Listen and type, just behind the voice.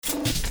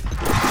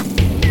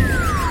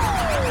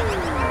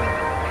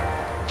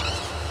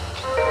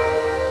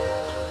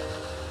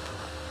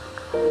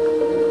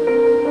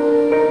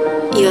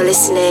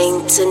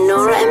listening to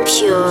Nora En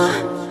Pure,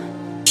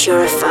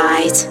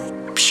 Purified.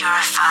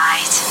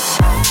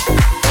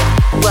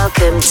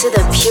 Welcome to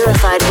the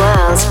purified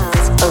world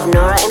of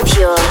Nora En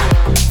Pure.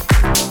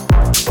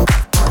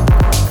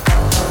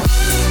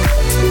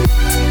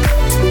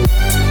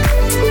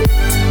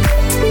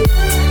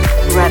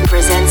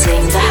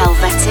 Representing the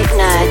Helvetic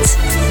Nerds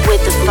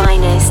with the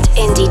finest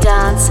indie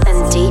dance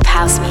and deep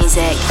house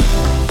music.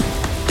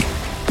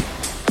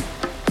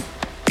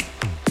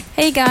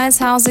 Hey guys,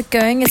 how's it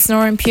going? It's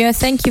Nora En Pure.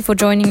 Thank you for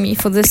joining me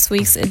for this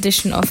week's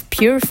edition of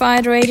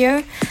Purified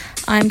Radio.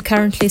 I'm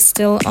currently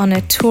still on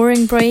a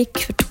touring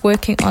break,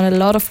 working on a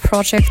lot of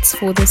projects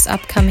for this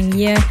upcoming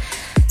year,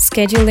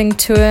 scheduling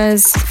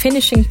tours,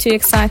 finishing 2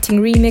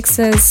 exciting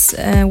remixes,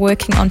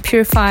 working on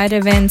Purified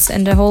events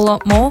and a whole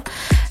lot more.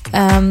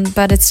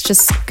 But it's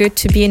just good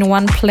to be in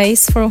one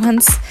place for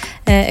once.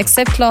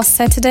 Except last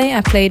Saturday, I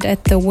played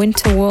at the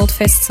Winter World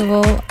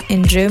Festival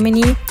in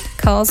Germany,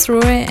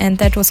 Karlsruhe, and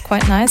that was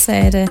quite nice. I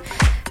had a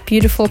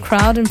beautiful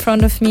crowd in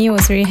front of me,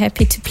 was very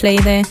happy to play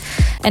there.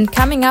 And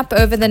coming up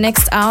over the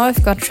next hour,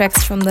 I've got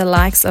tracks from the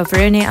likes of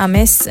René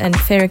Ames and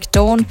Ferric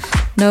Dawn,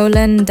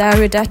 Nolan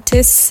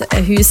Daridatis,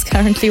 who's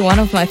currently one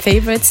of my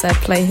favorites. I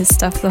play his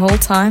stuff the whole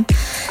time.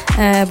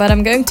 But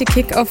I'm going to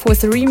kick off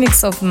with a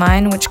remix of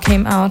mine, which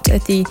came out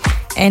at the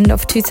end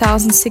of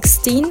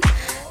 2016.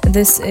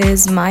 This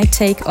is my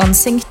take on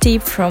Sink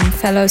Deep from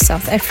fellow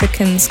South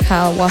Africans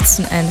Kyle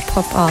Watson and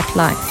Pop Art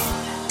Life.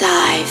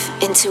 Dive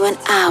into an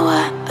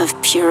hour of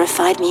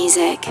purified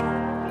music.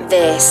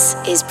 This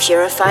is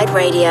Purified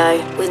Radio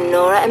with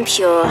Nora En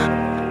Pure.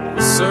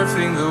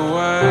 Surfing the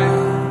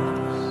waves,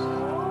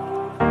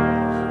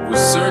 we're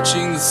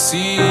searching the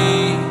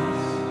seas,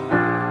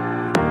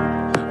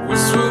 we're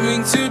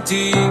swimming too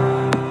deep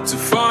to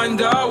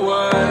find our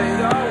way.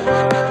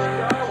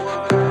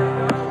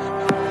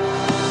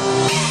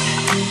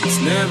 It's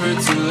never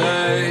too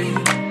late,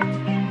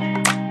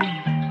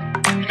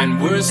 and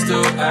we're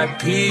still at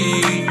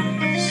peace.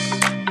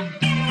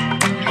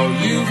 Oh,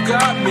 you've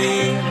got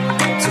me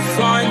to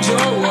find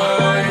your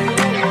way.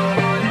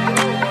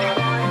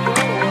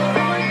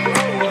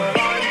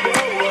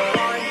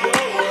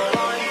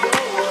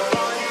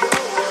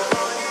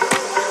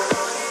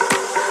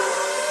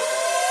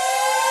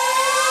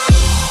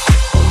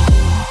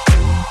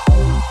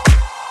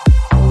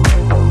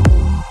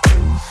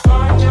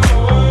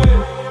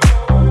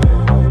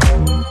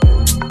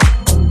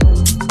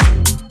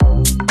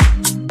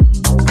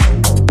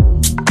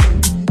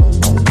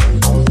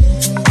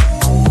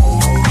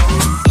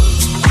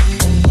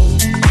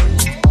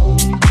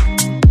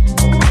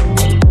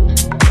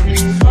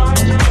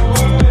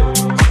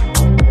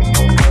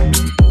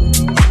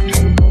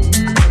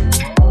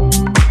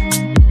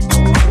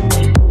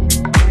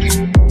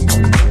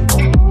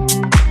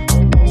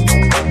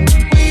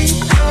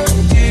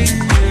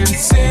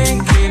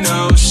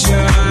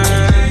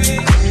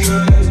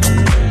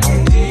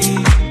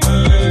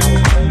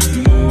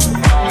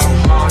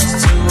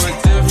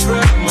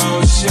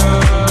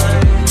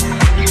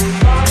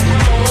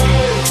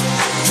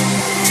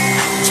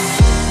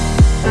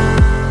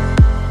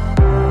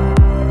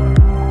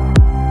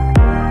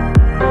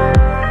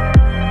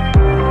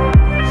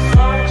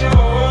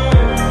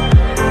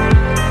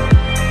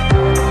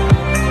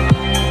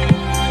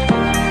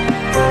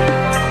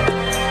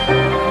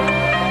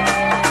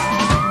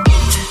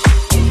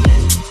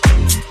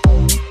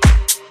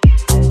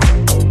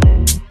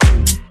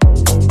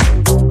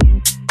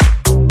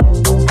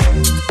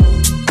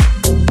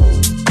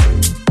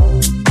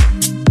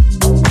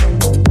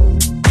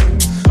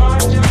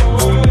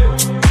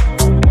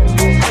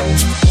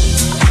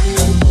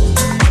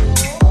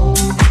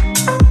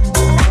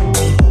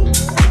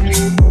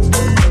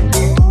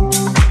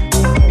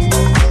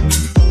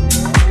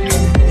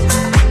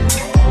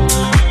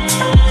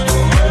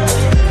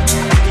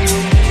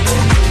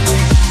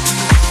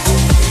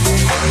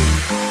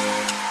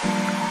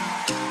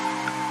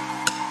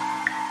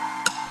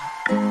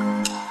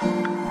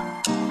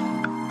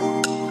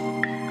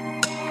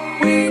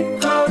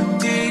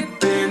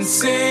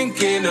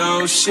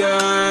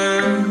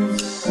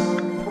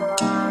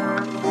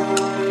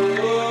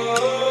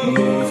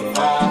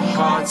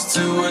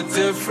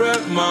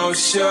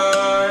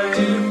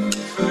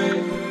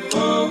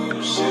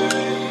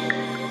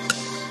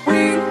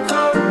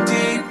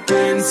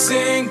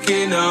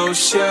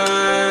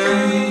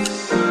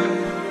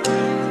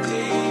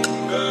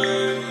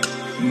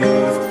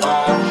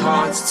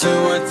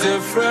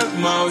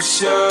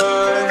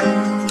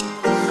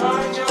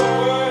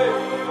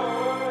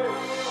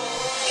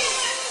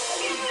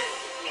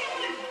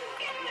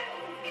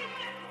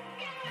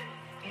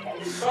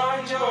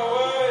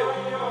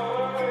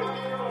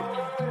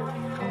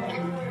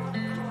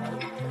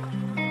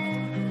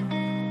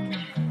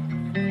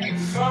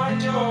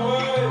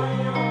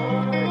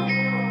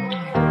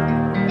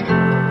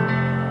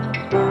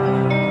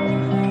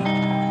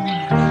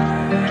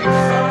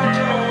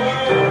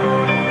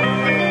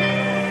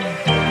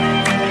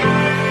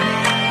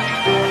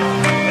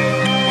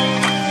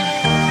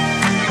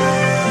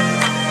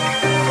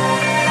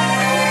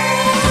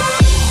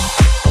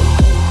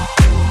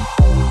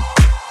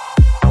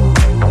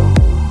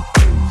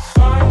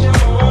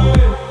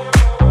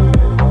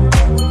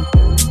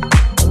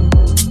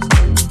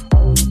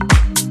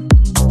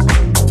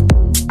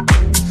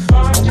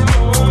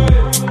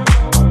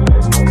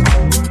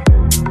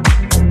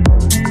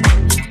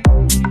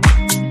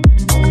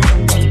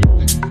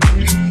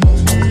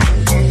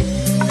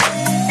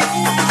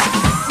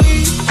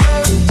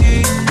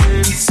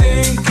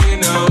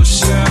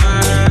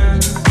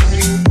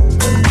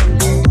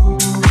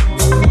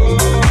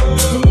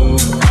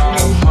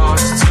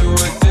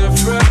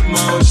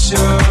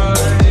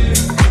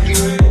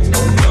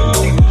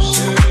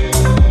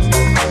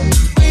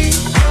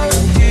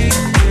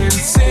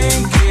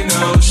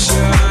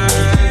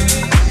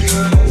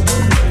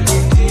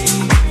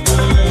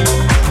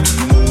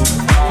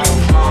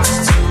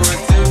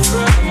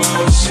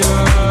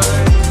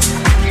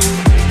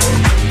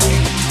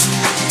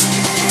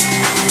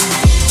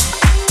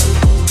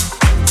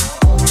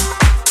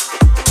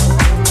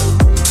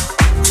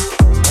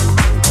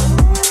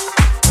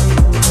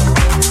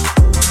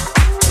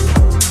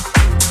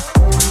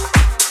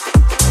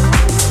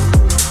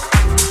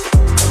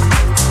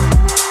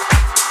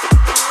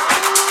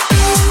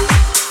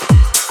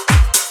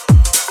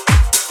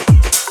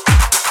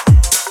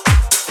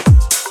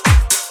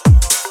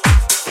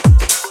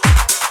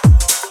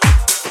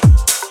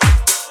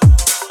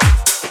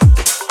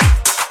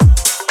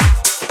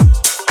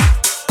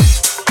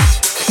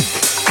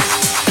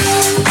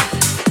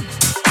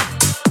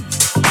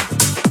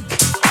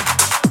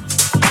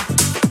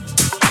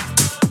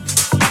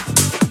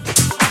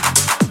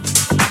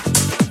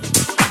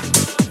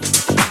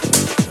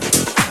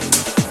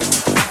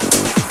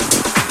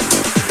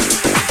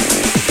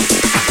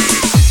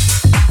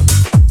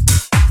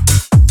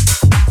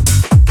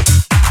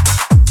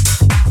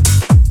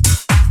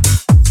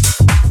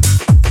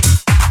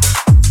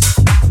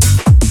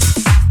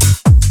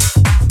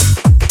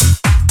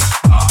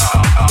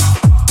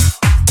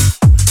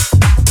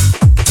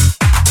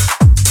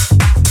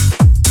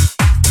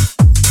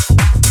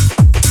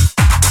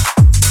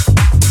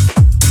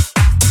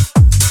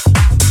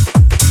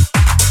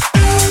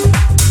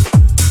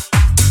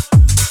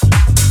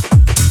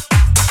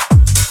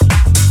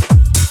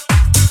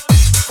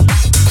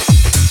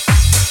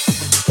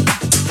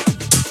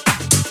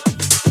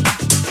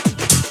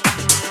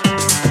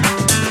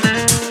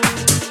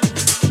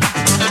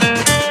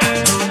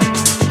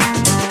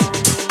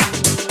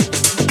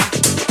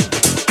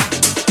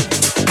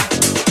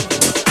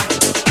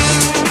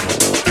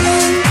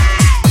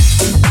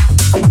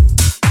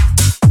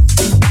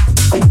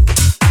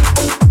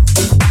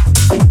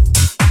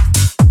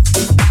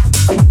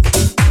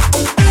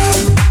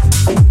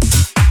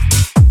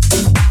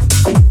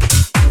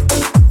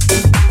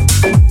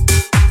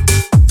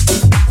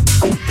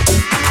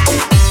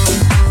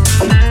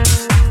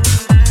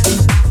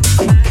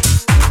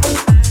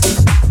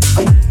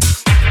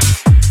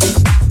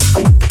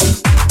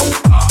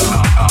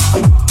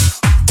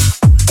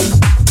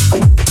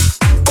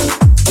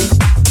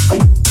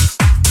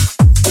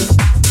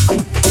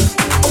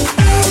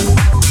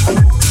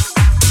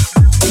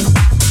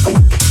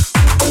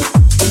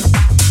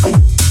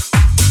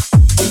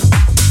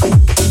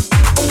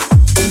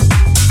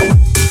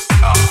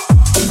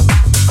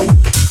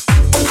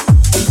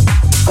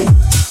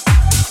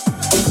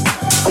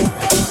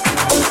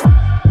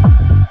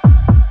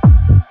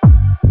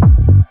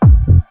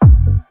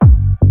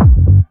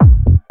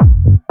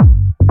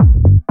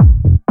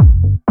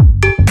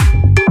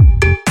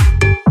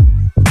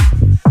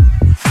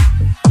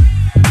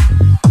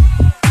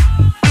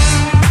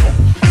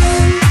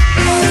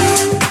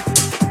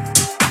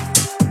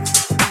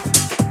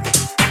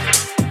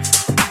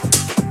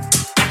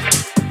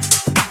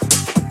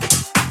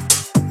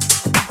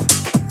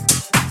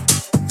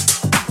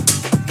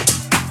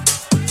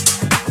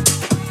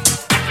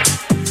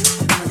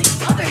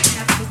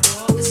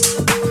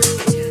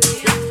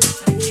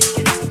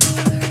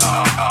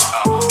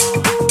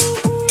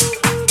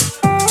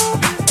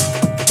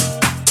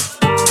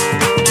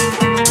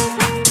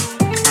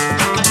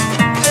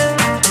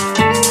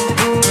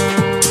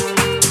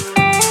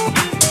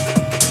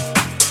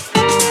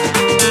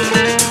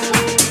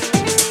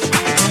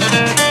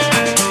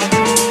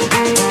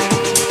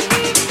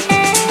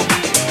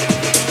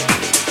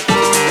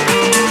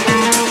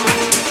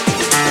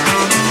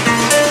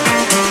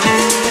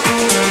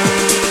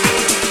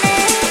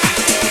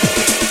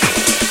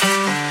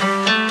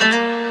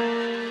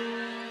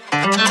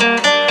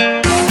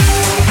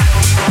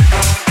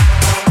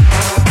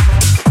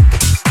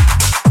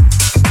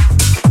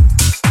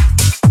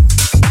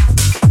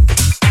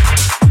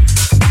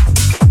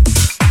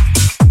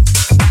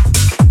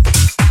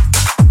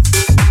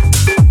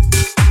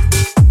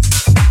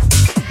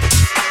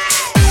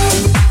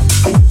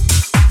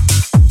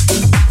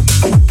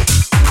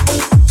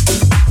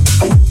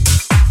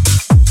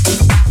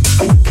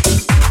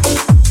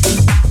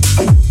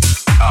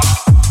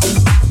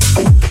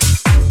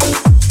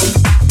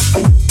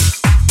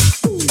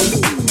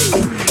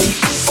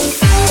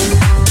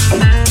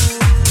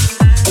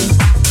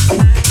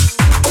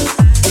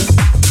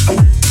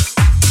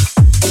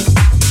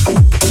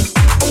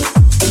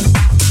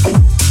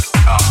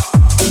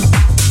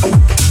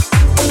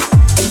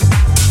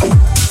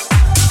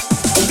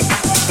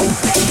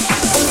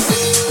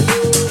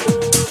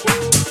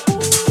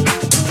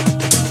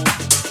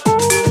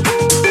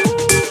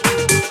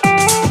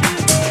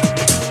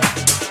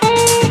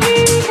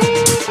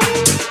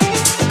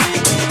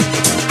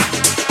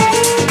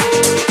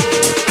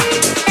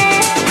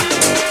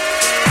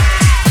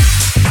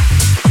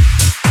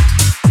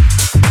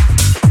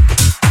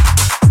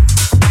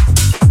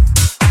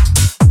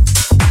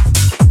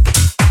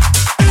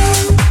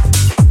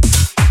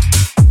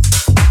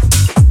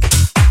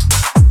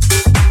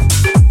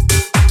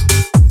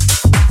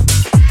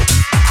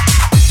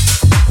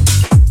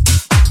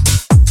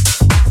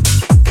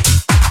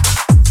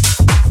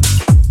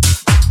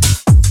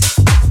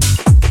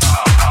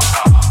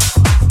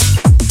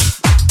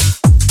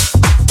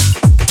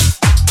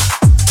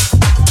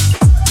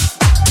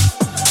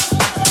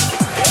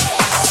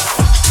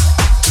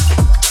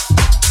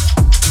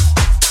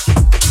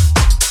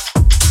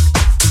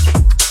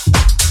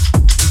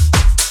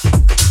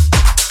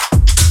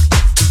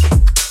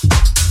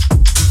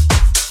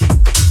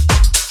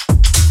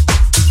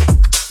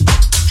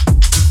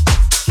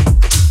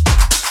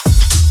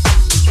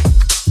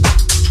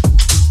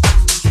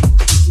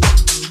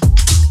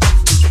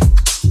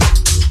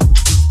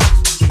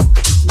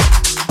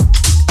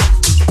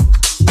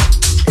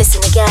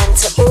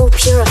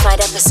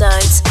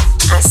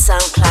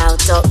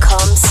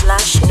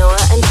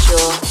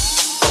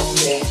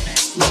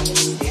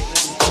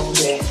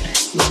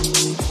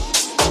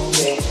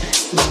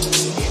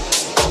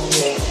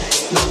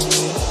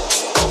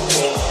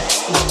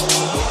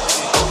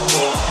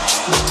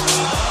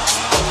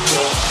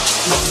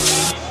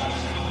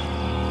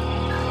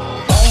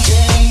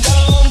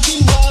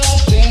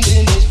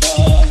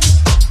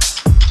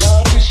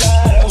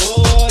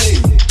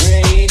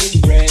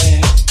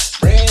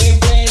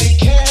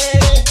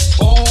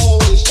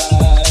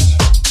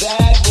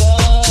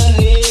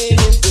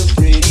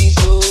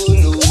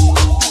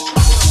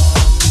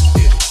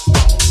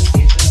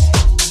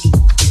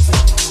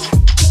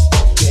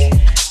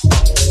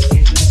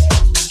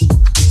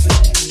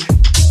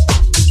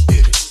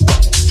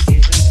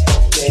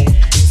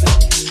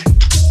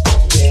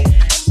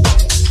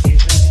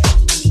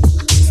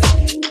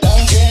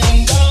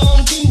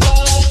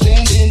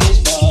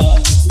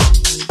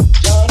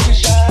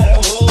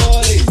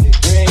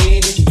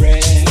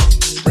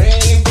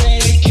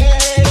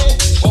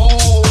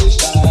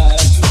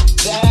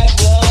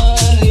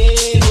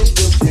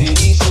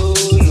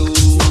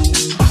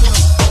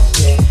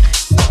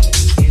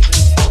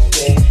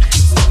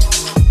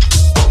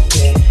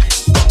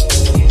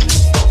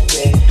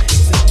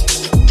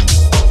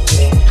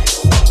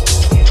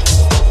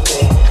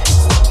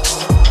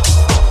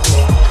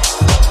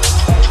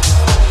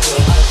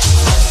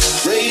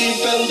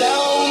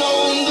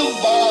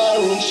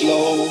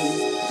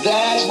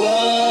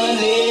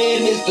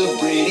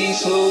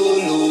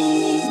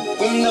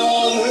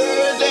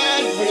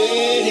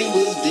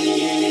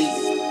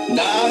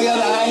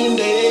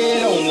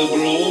 blinded on the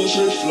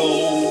grocery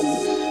floor.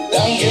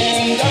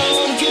 Dunkin',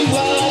 Dunkin',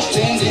 was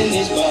tending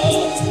his bar,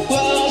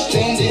 was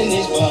tending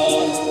his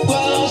bar,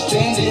 was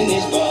tending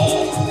his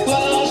bar,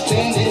 was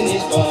tending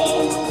his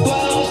bar,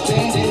 was tending his bar, was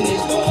tending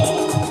his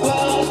bar,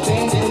 was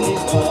tending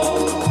his bar,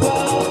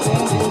 was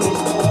tending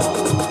his bar, was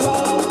tending his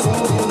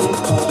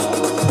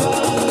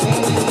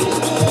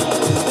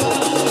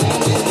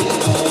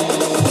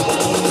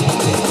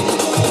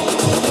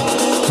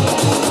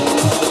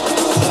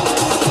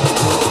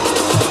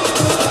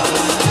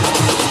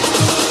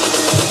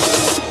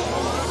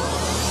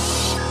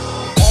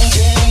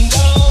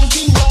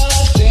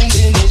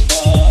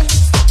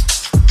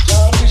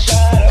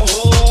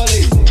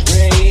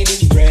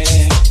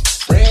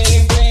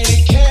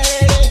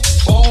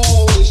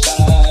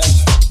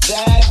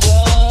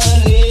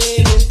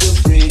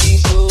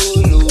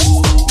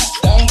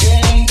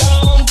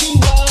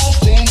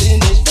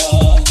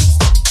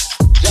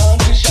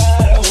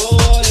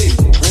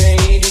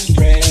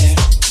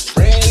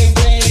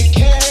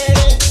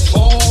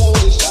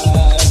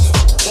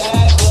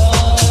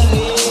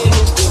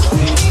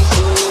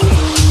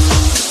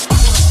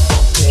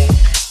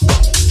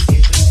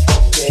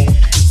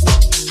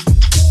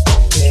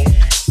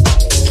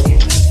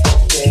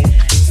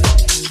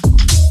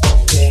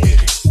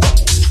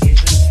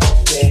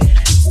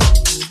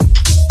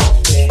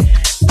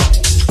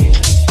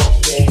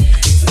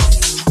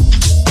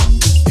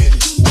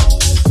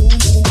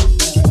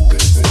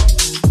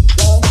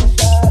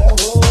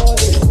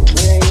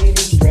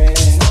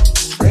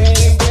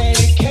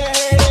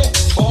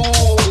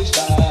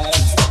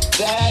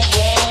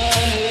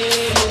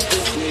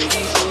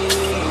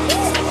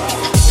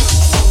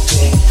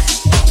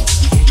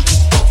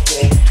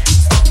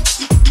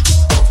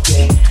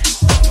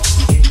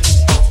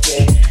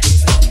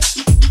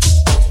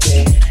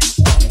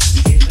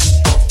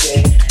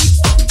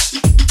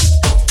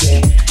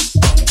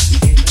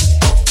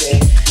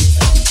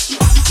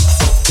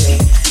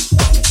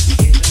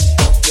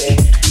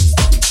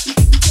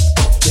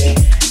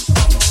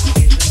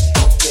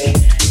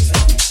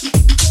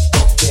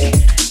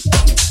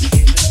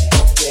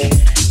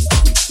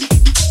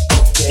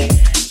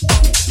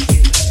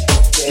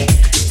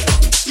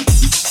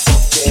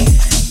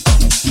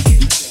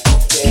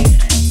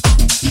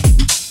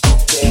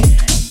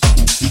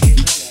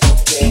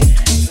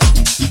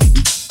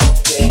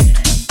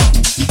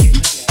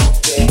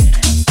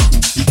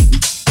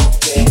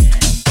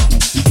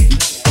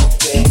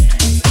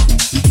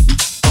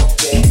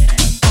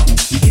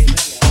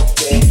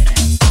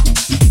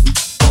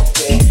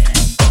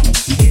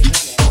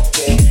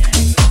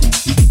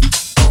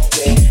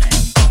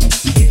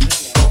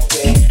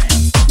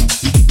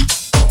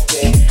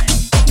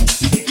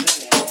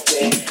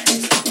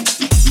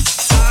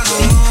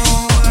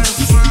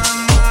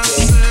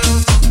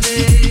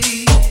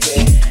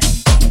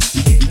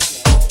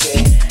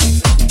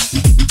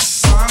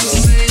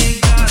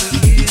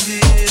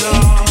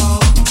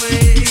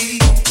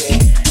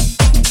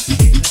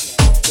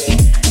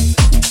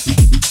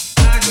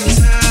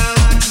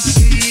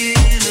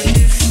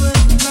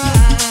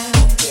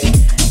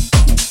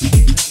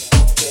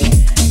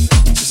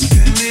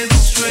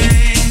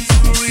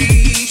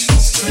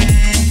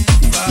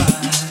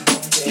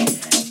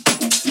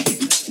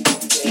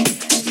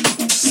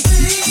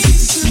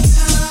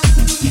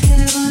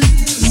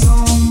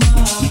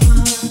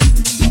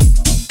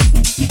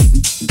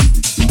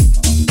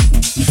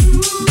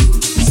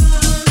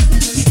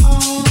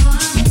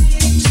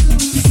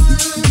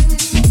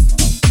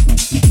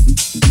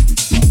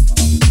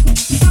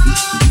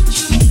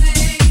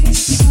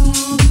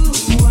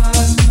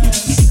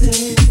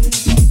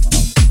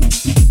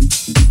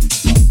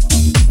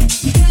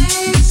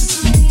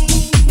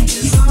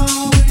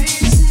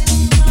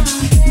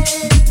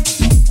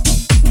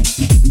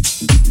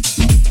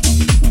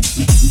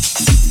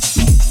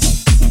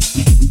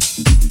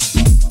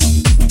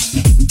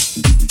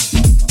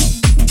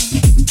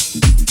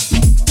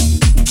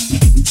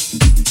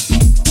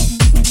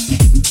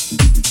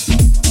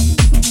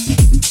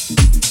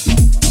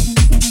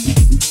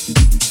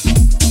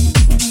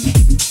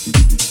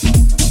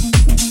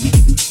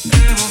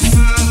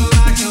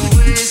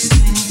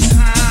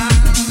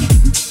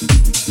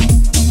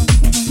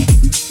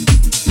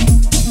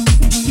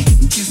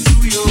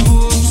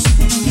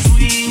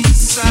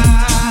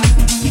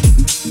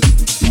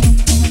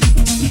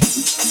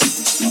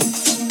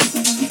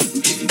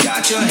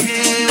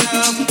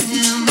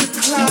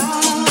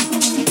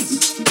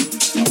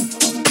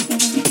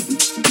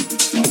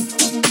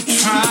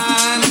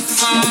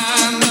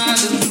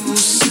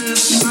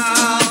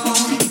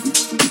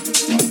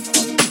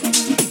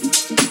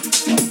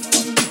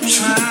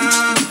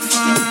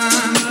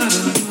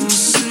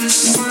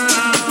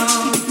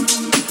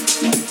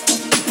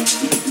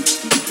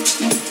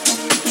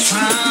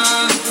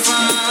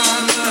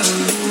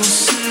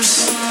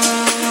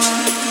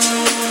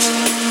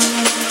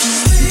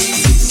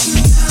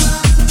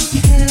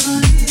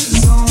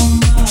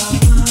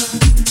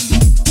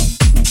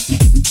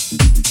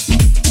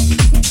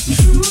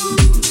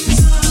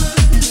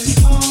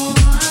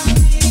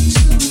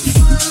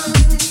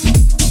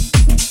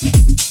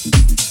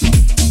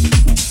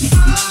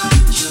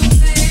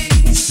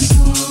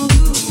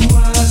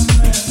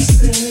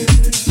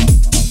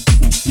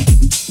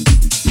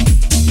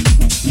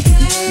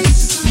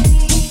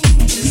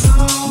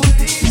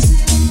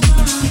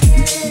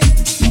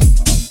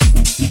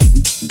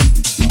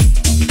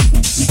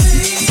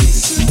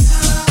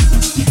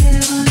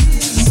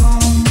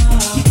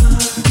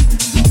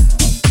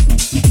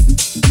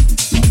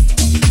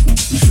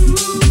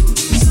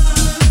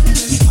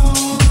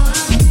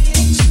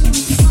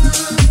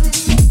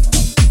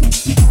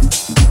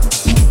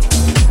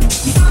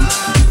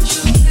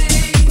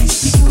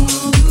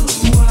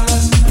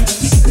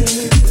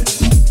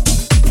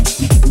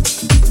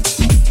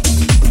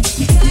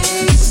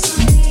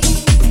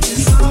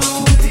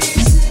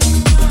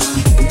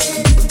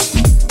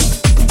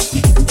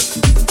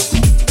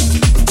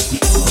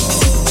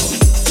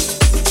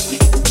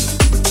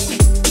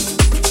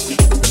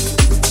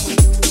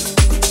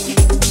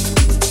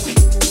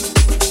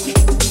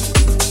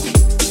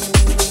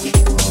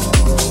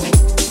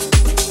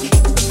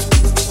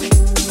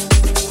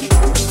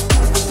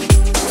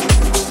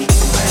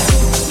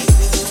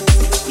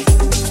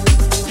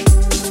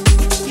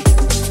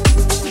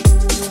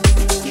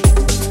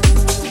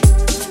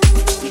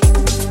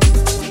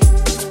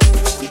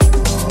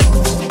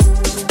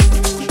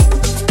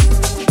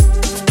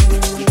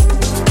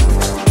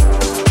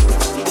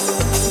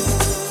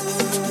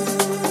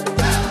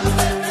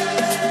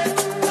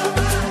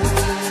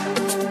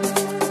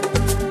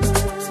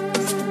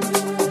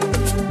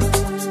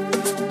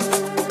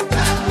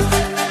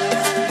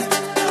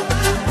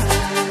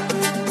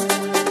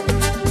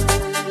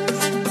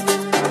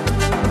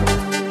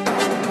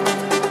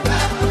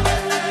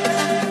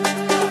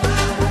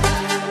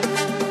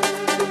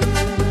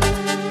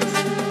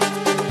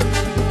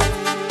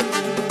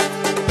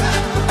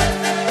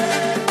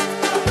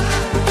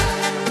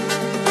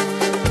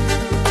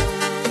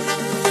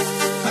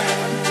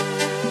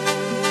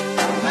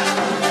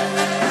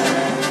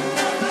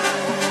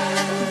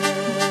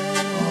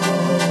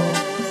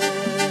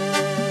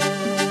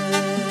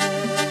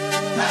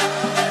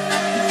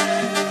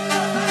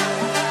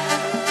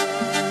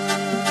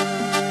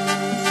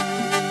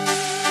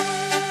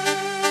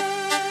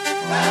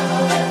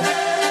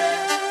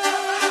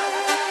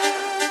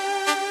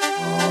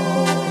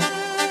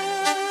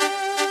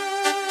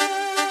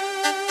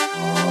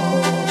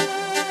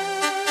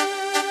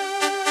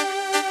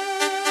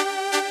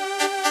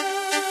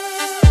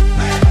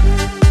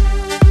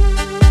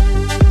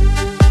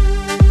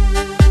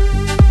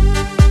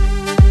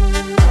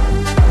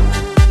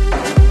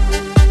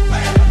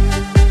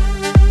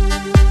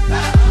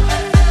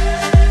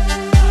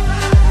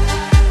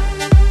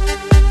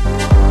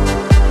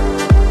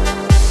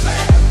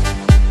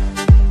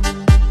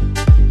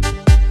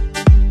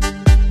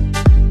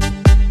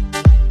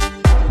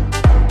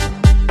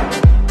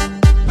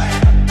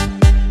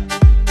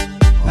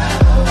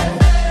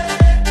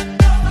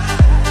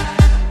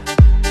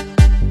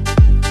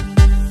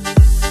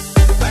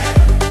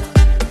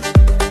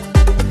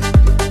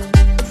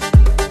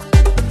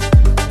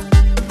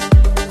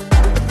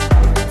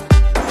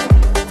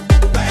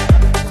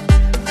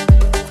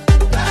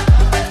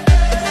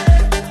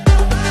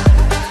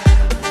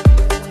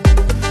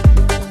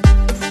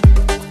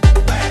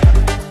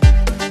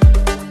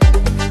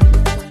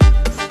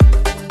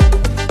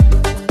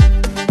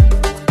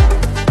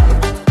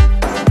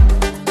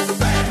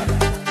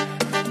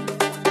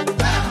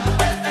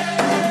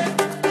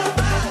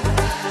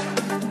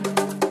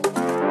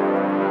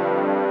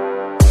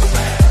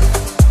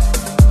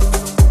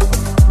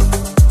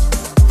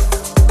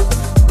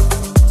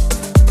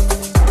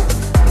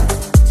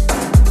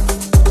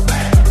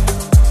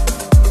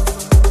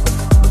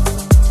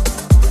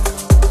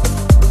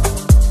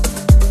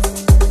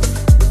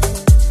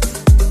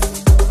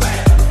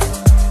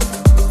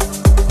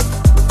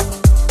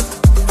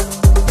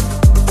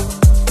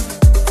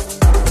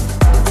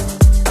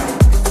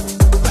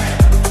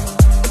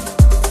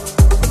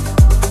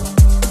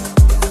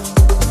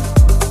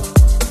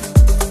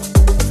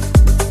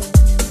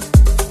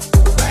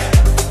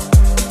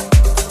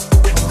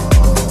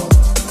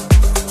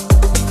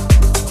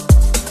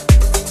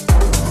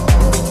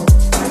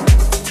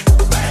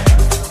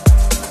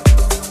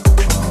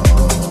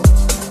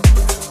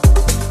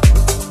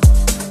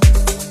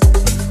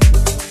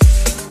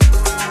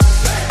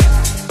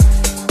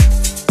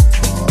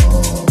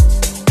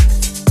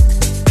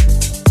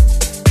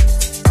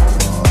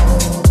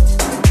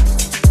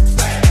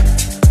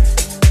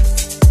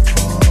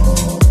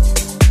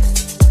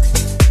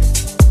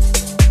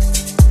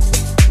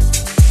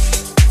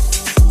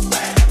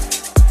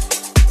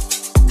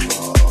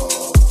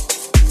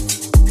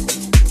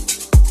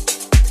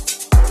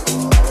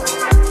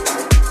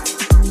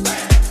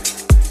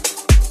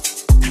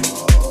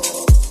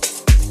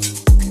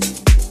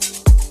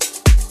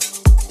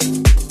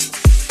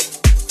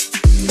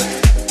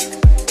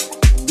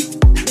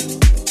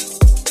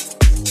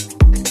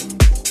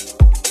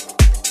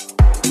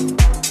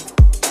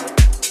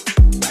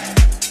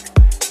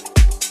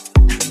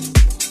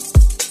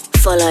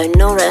follow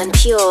Nora En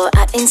Pure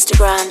at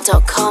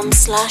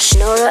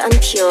instagram.com/Nora En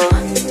Pure.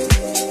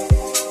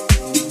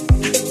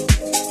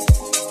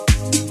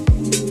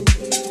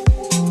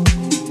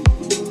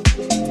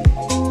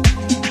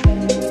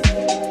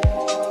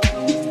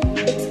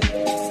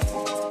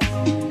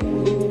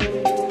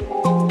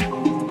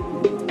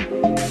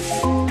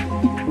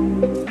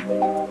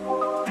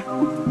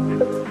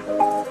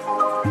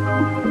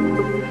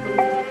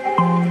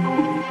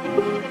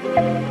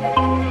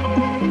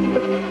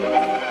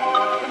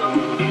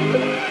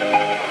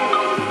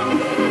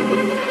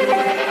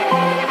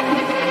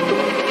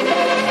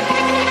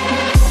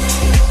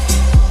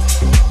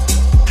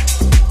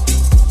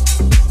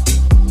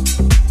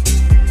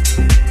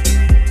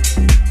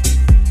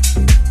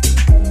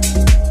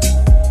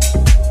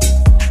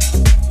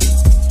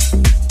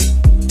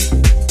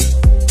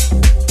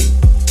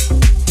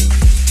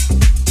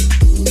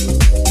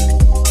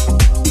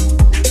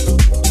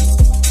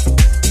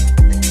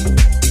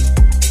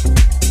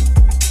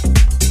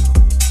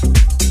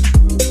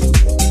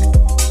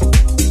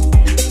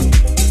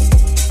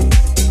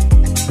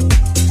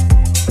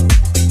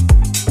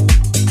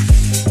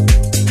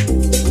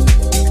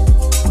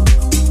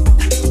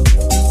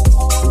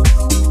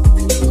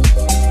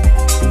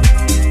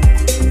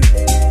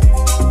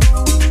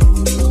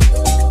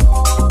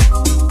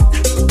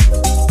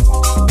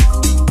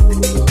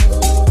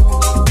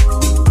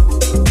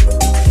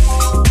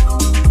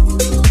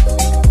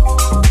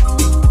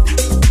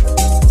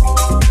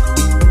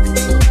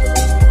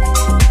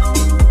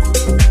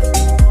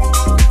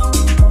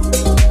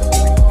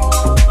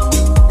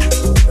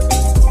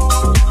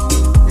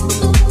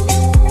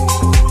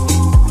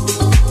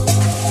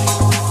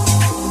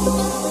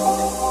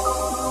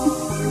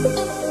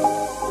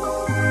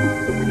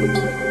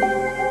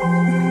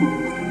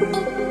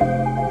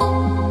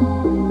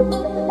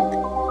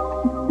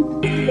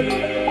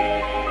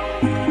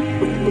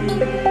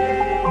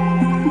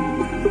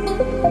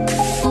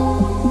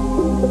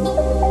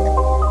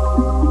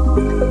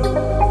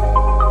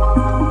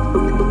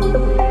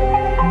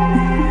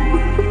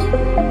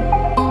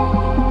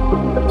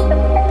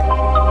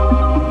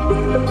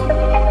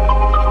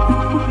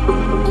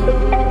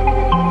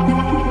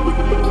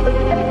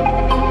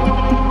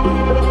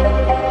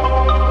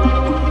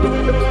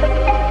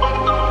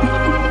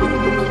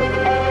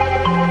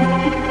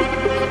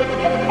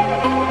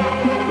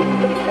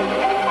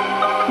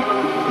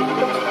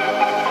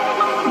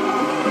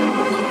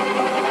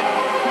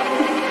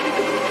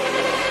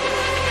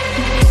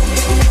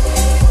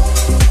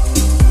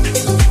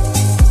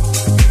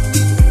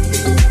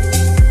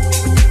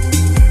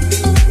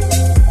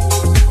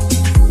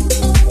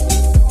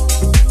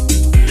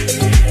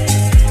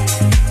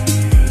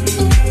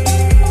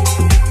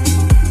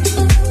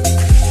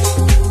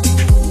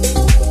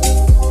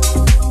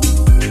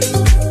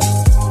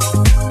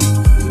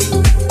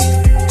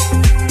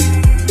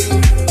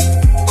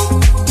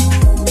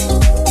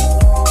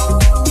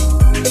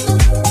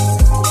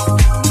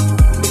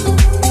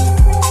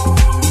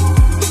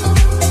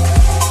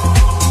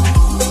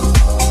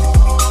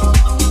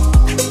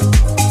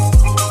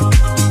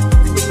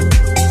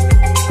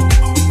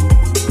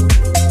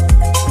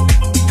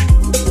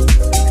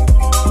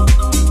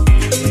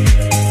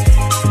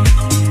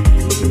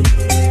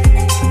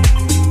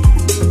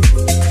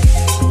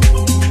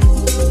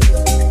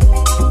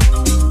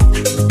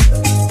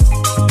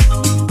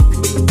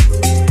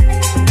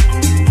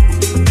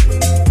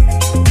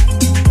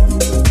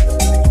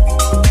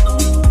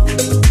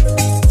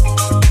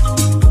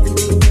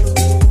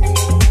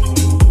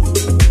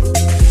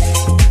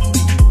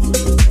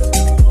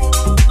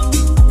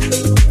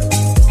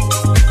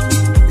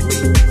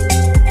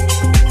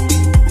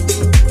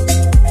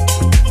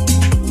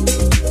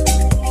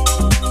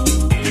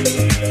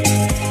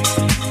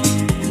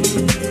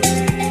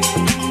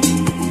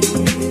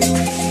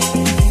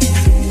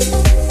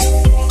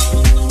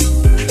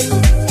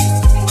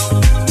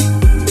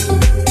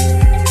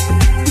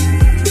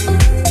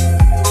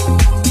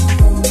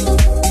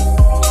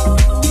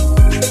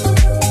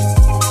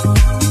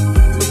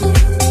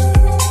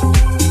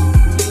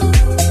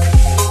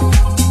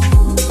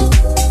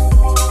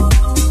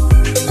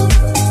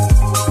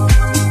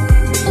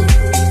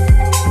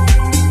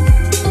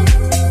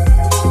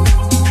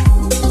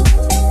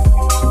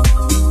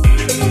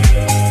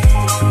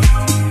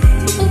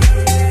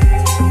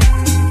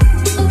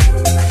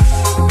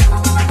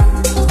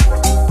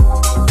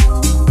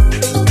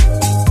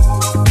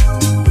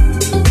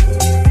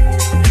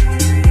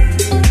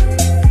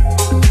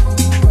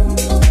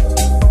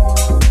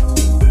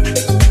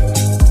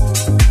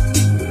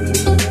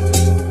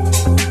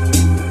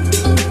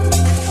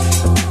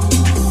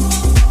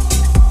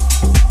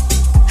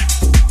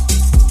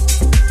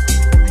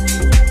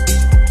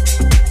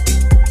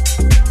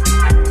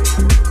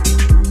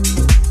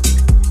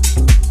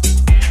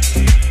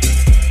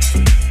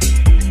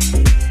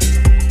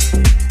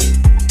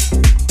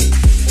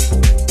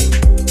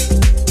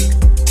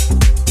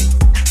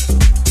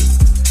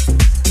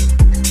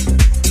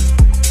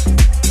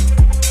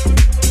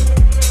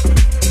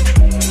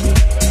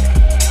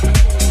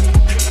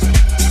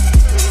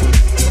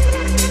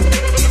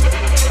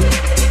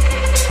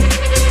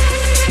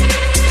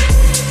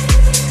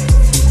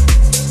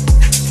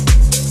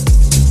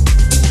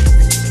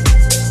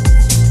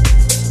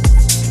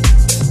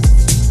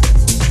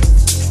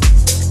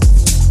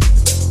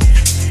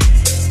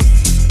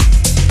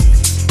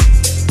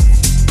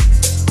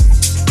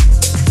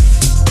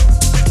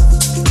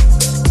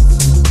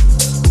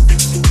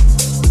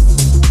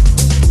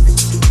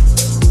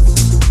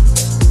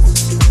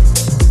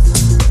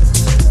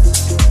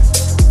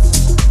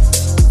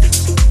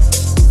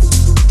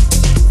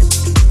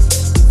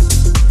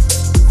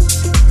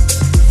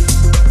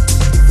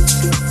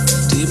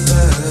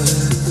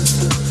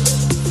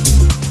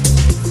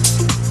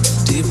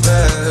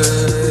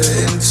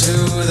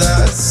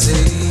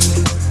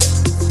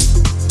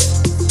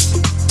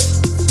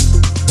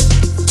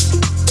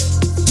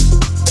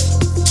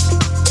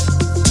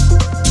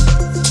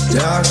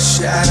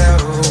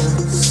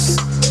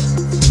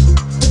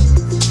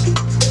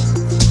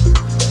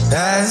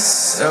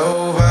 pass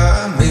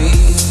over me.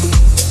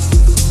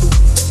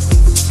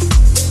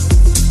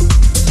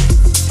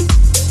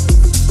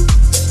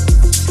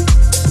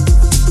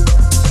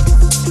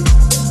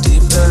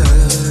 Deeper,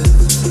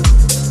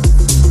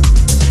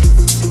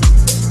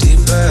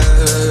 deeper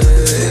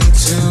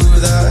into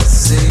the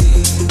sea.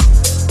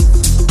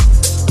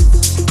 Dark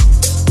shadows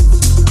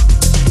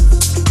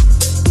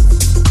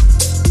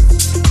pass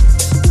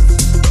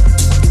over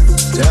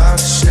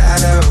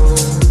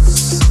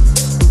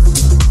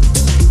me.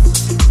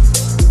 A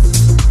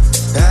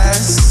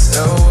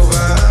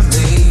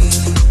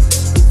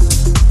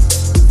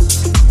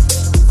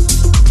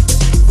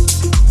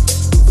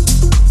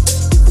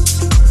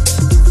wicked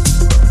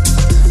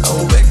water,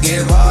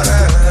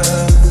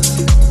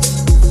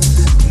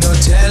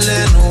 no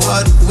telling what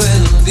will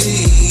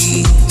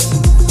be.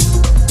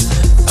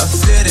 A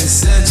fitting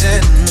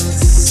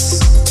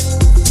sentence,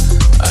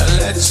 I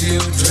let you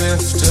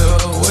drift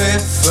away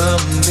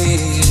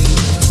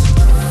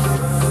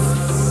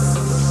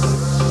from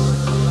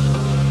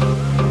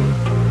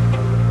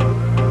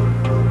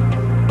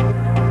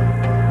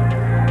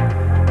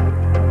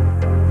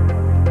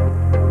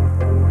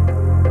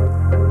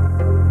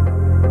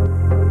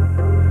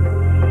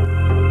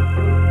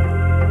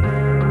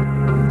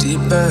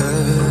Deeper,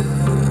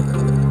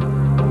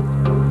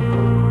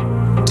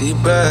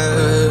 deeper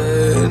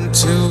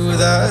into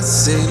the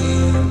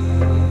sea.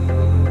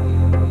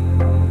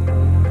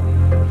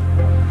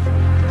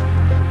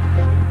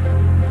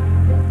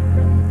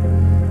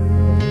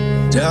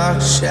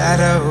 Dark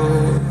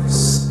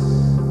shadows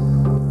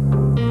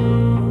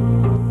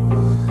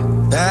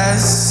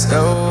pass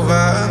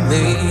over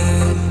me.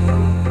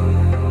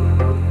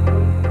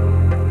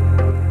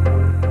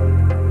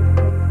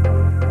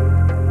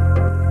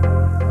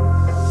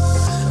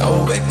 A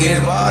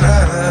wicked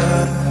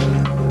water,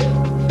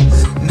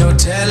 no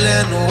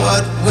telling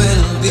what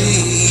will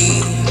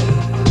be.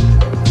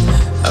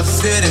 A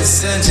fitting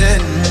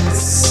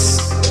sentence,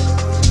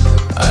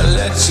 I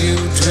let you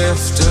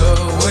drift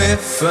away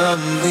from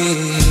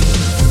me.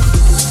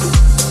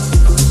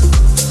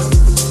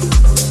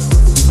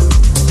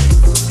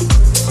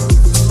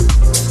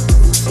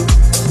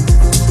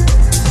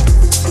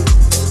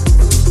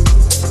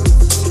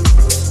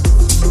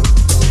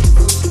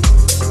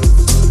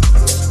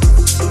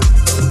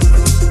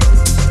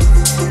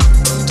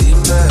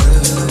 Deeper,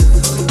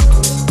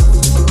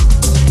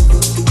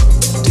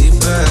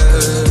 deeper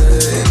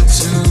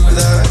into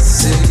the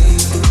sea.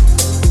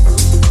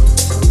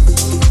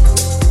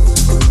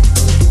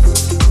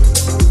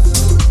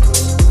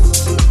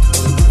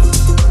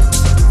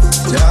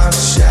 Dark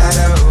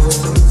shadows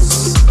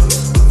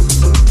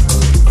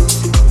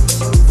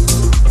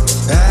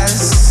pass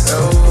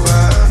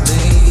over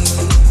me.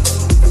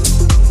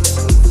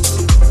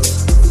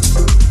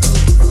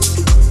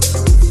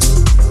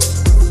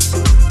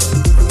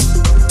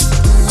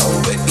 A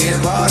wicked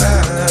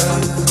water,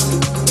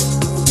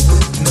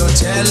 no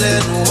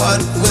telling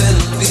what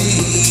will be.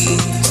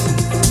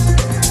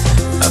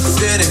 A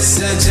fitting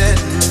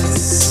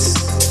sentence,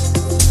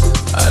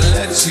 I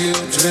let you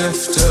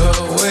drift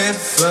away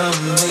from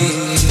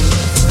me.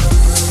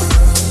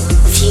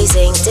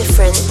 Fusing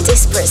different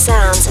disparate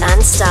sounds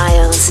and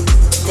styles.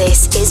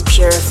 This is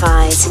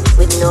Purified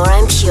with Nora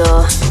En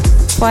Pure.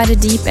 Quite a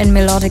deep and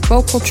melodic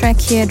vocal track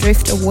here,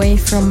 Drift Away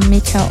from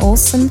Mika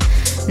Olsen.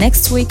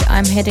 Next week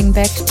I'm heading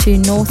back to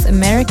North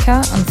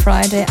America. On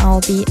Friday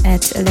I'll be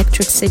at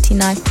Electric City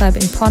Nightclub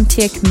in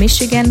Pontiac,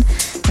 Michigan.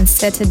 And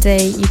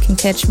Saturday you can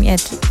catch me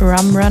at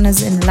Rum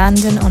Runners in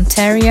London,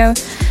 Ontario.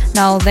 And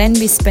I'll then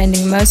be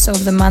spending most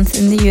of the month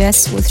in the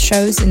US with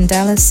shows in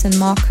Dallas, San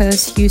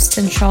Marcos,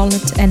 Houston,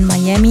 Charlotte and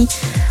Miami.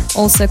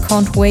 Also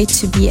can't wait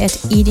to be at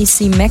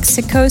EDC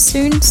Mexico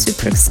soon.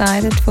 Super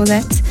excited for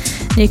that.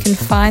 And you can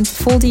find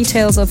full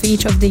details of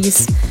each of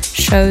these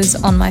shows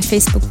on my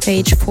Facebook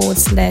page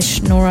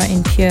 /Nora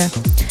En Pure.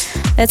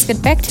 Let's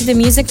get back to the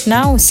music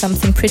now with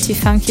something pretty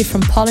funky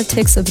from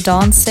Politics of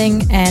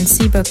Dancing and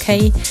Sibo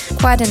K.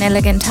 Quite an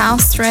elegant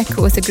house track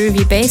with a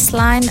groovy bass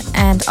line.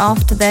 And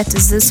after that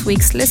is this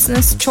week's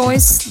listener's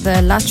choice,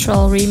 the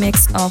lateral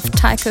remix of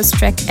Tycho's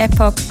track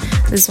Epoch.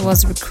 This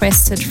was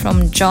requested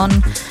from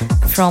John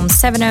from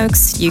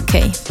Sevenoaks,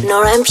 UK.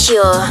 Nora En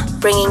Pure,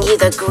 bringing you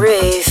the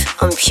groove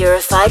on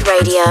Purified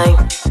Radio.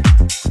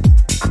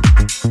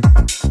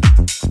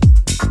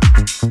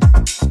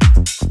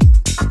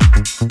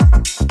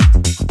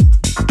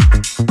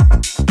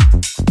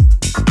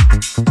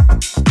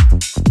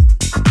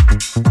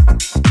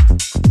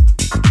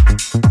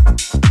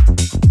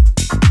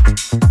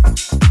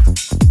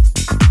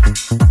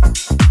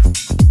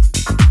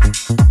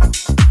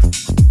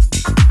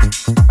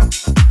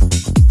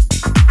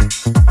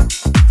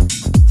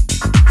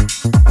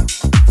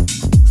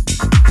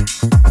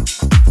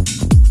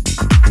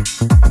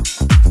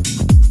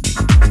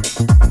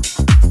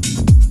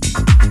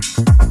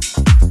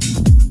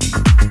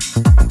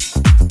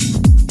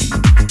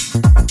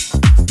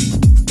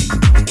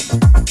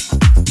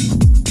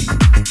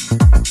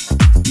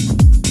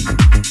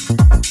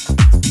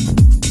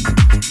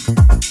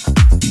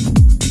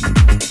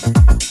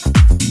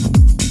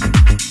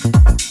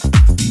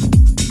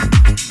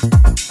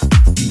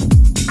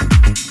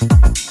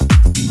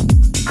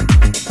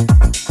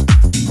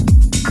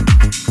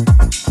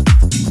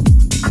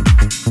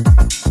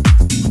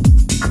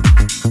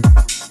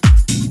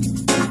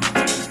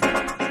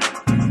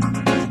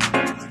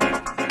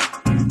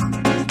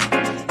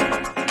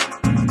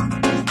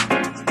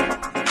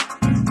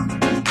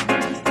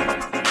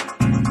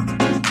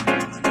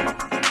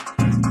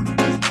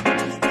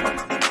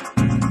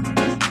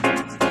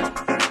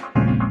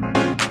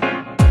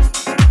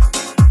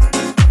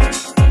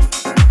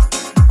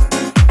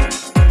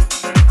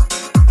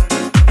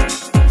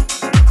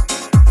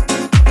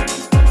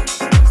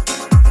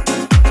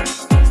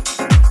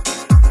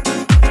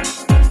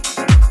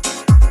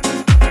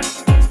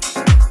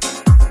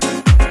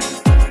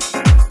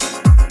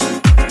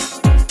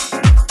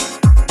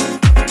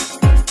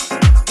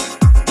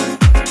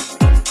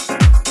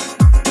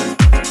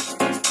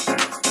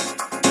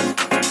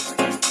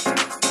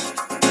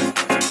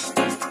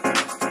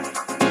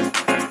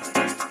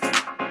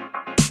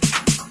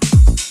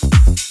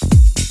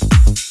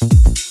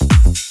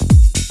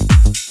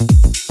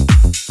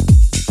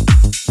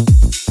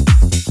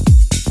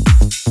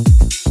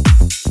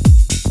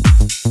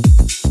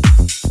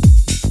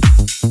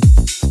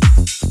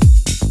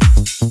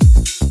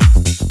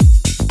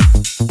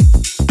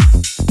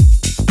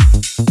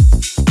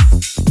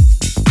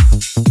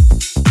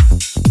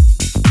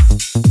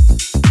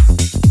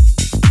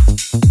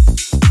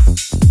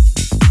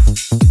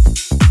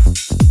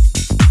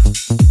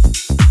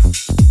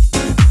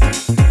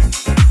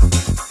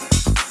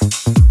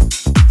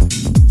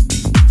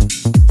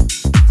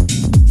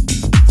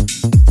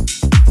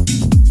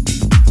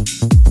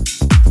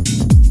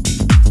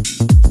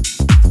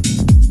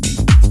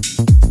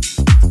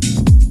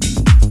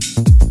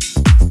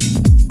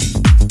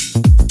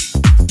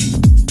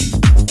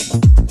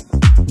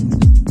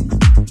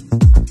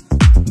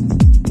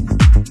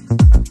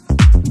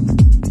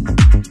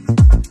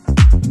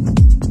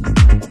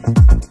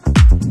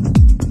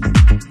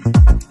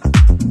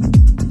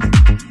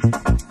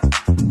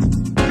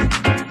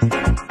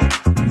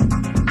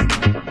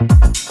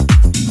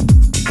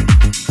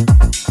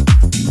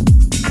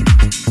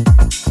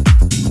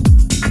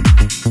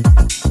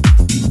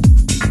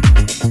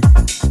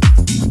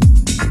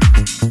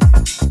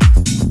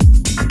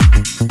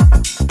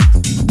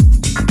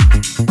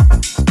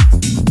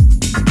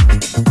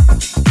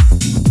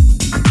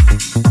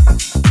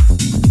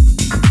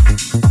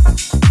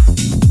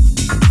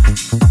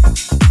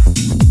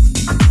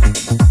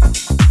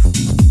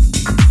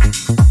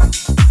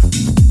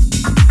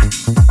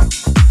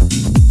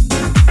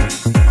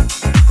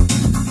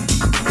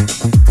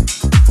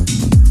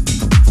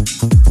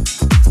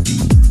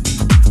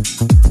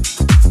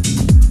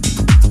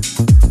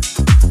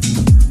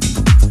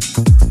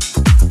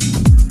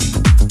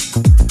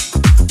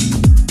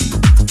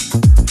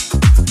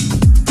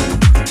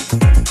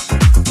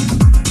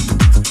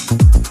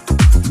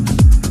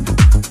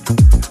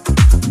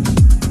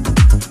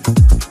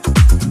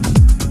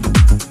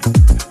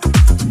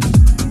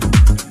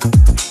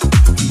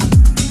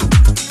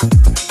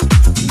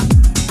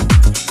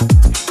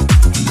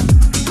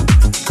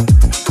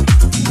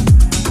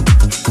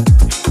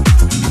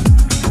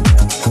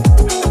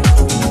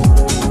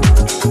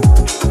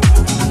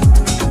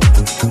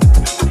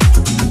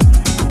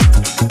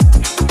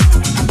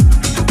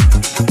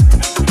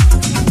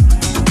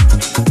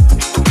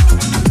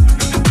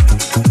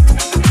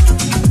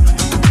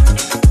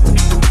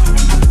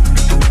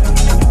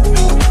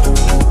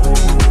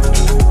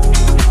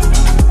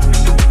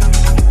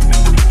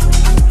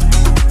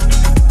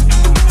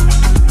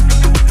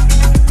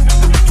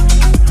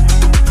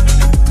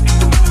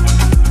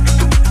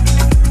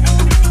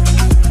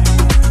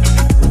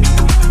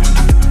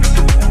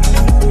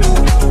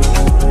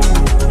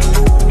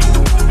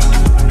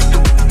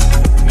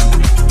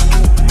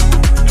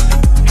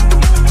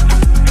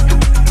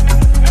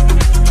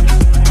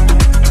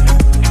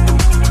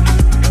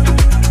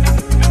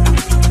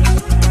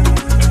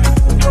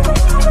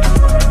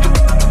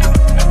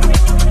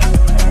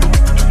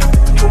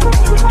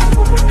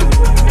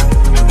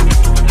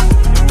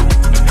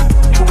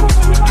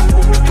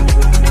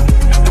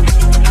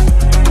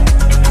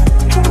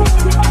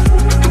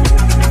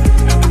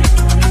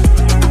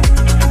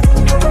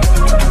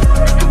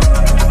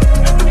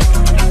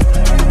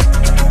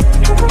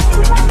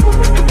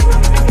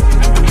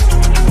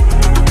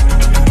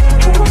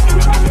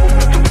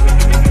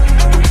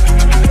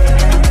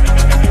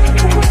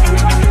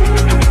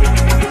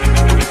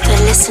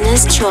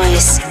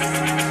 Mix.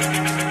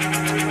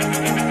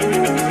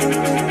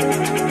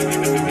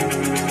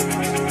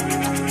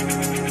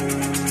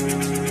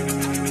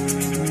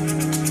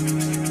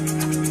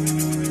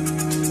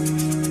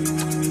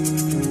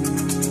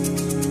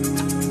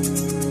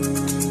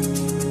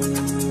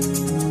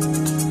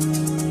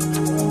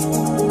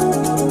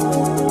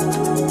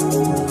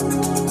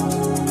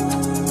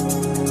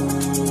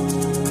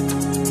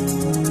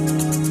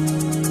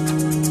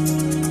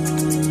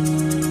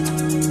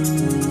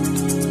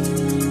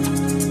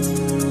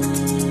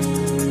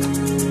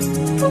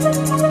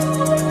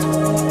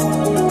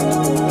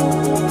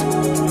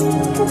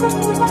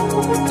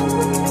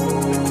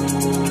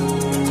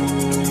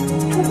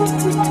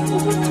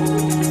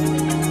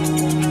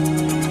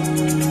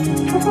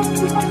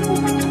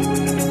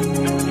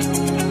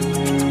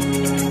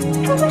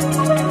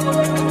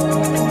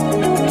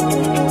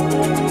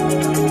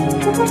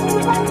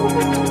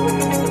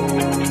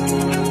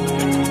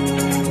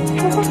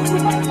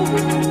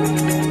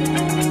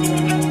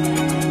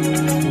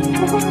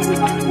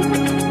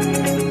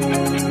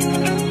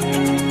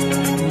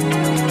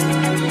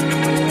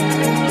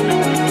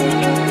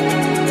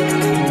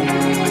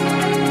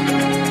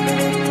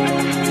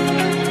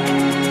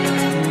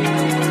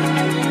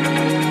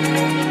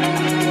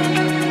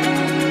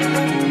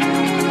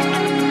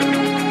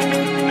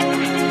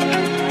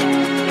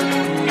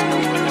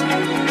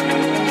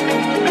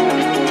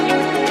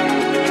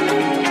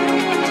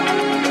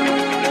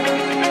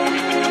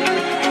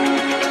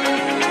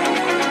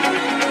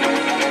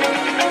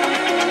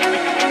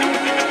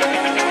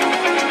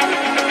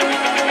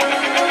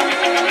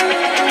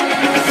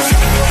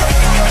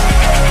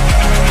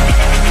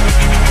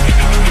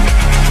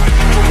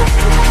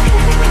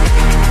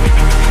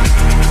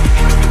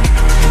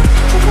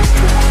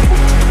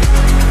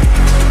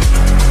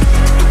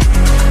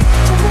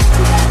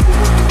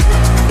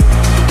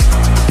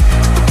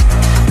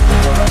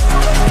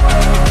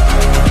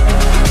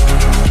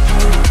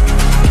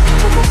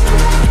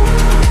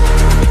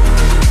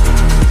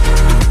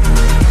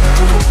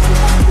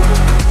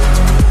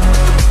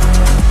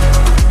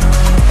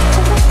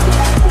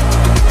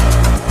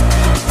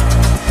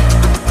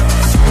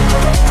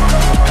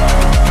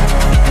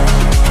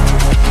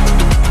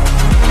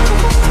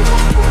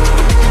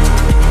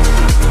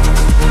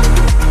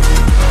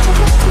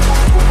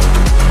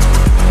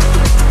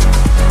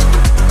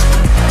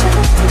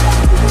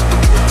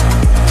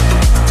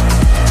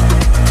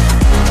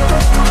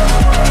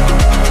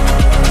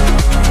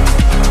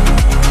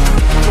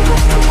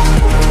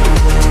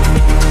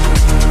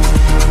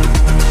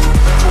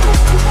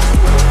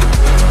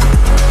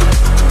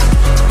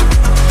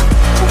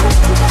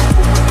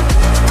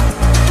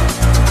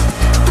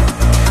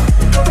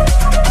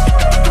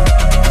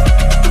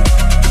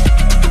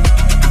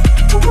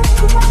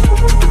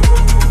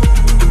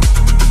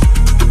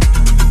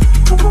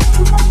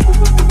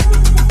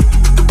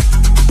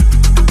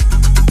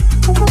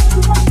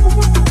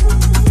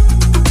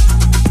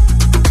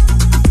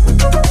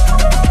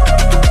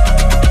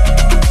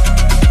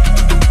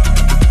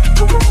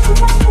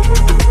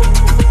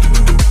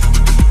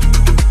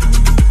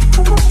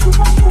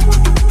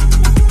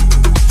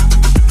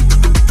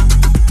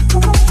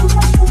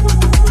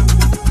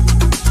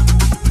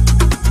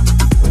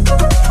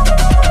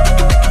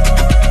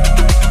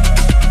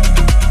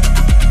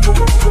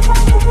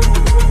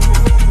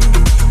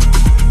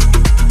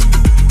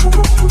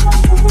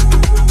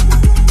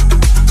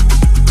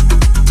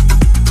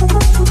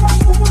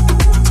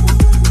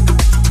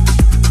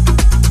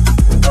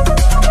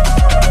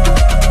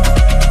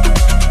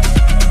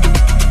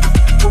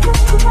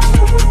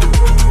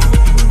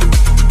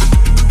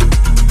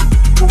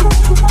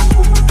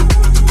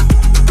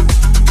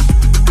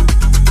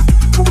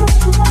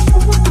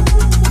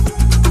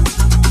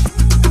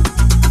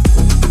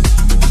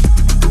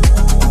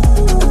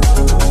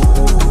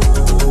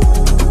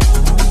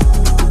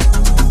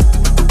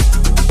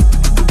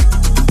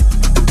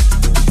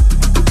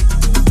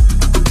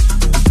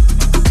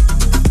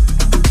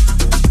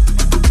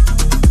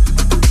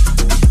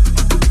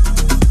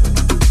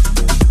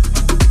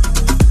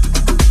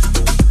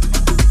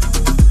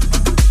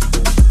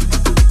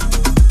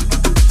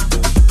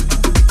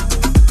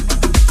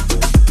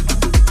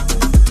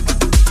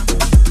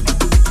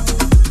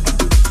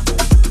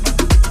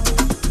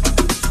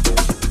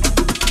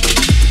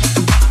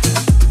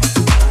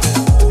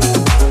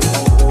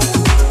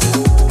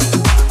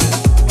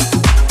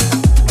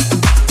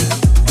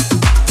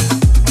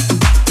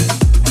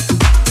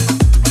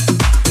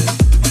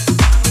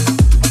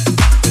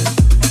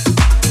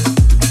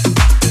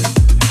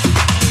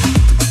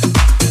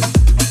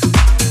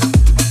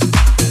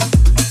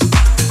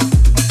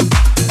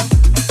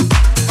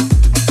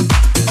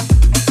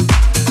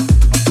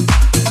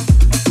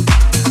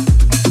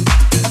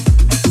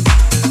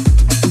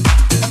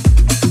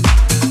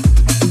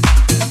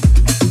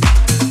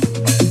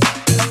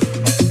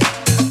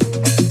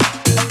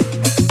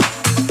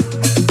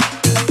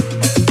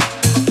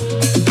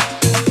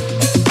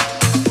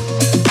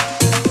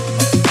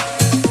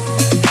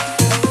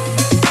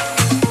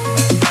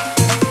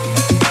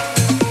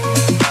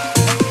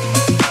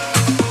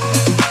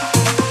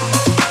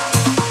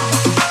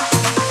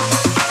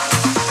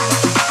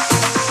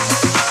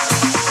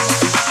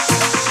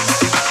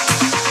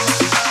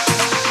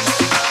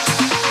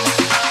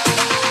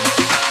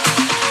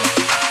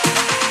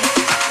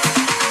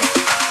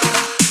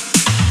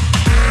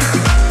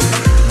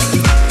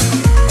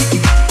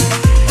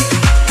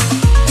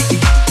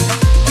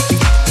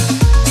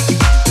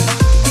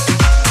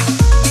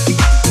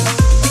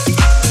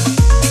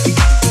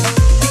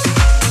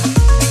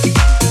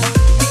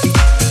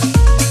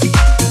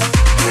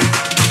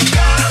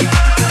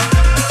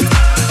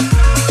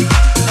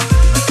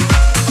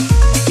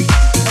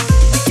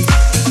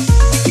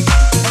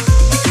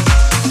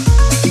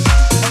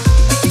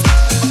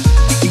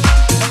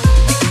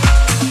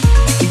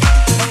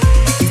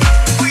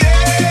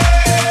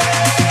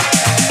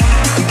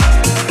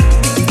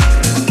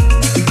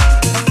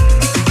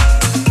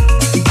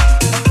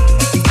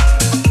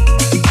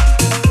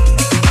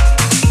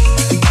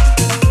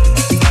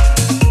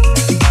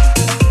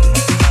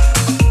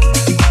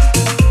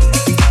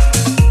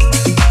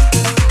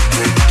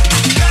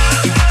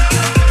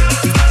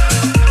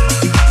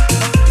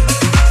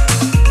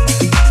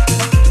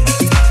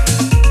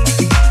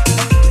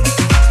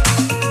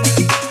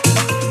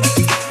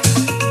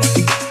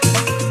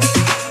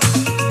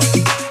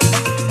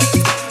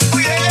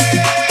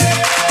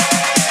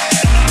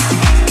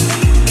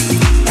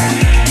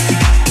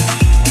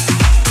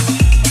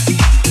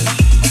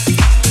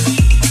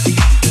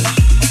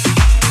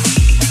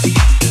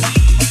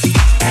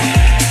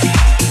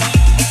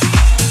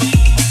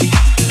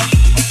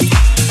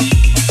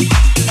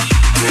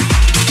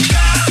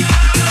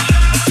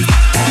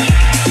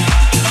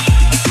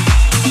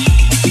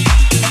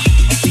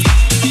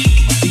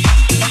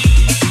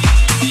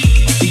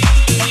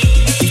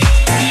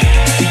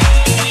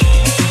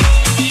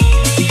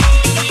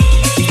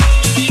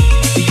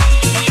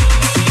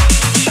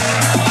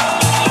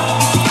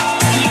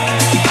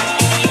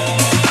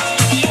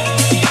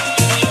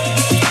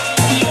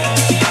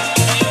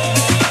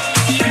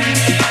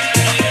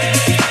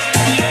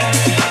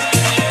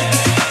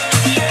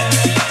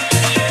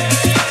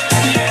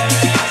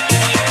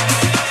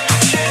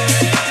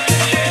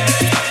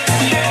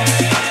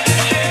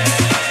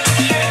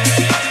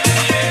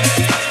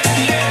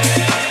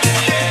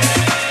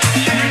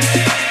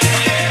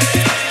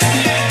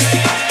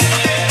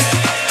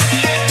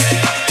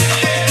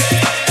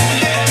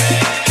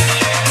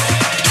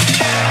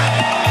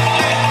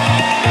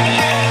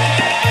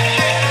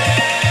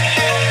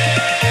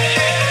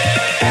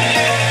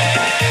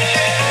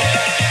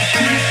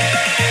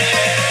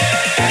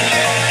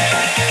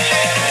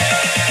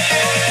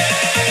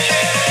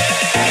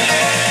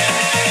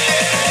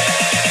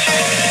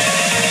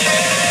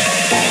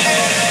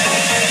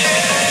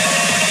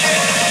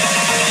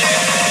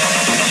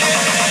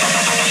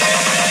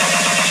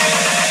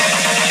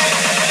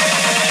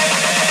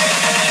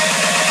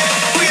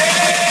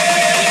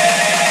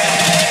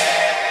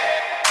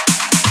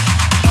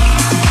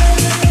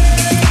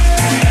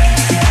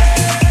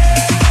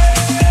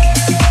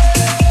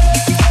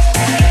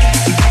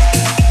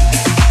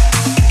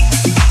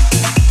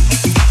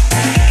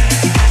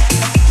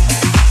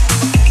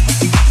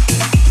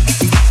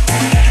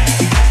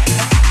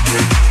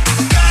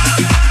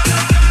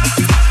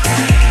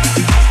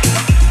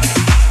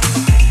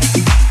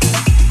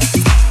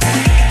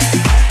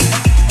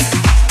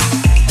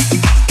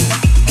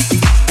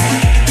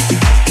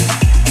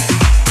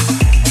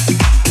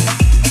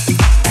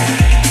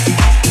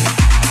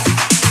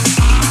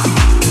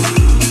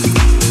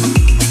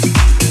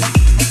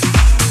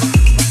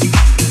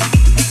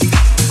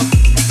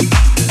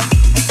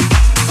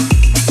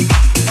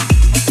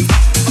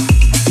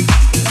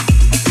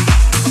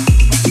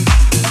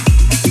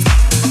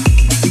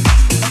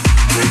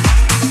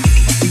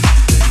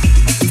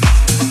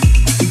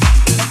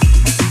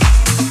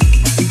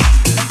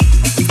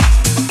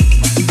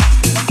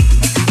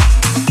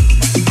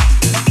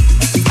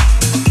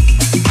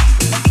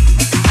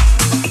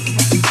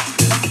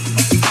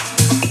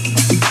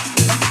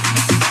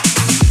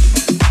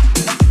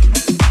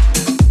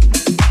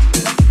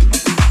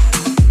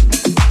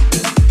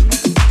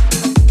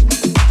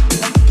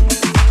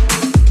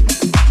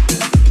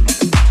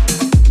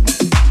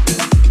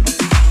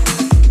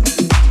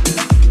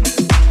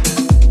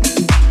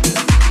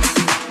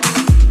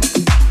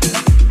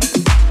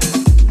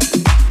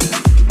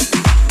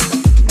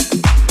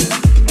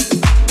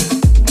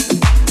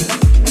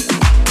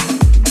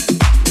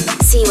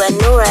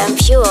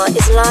 Pure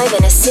is live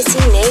in a city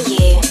near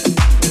you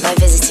by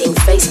visiting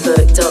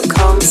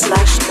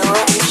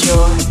facebook.com/Nora En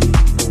Pure.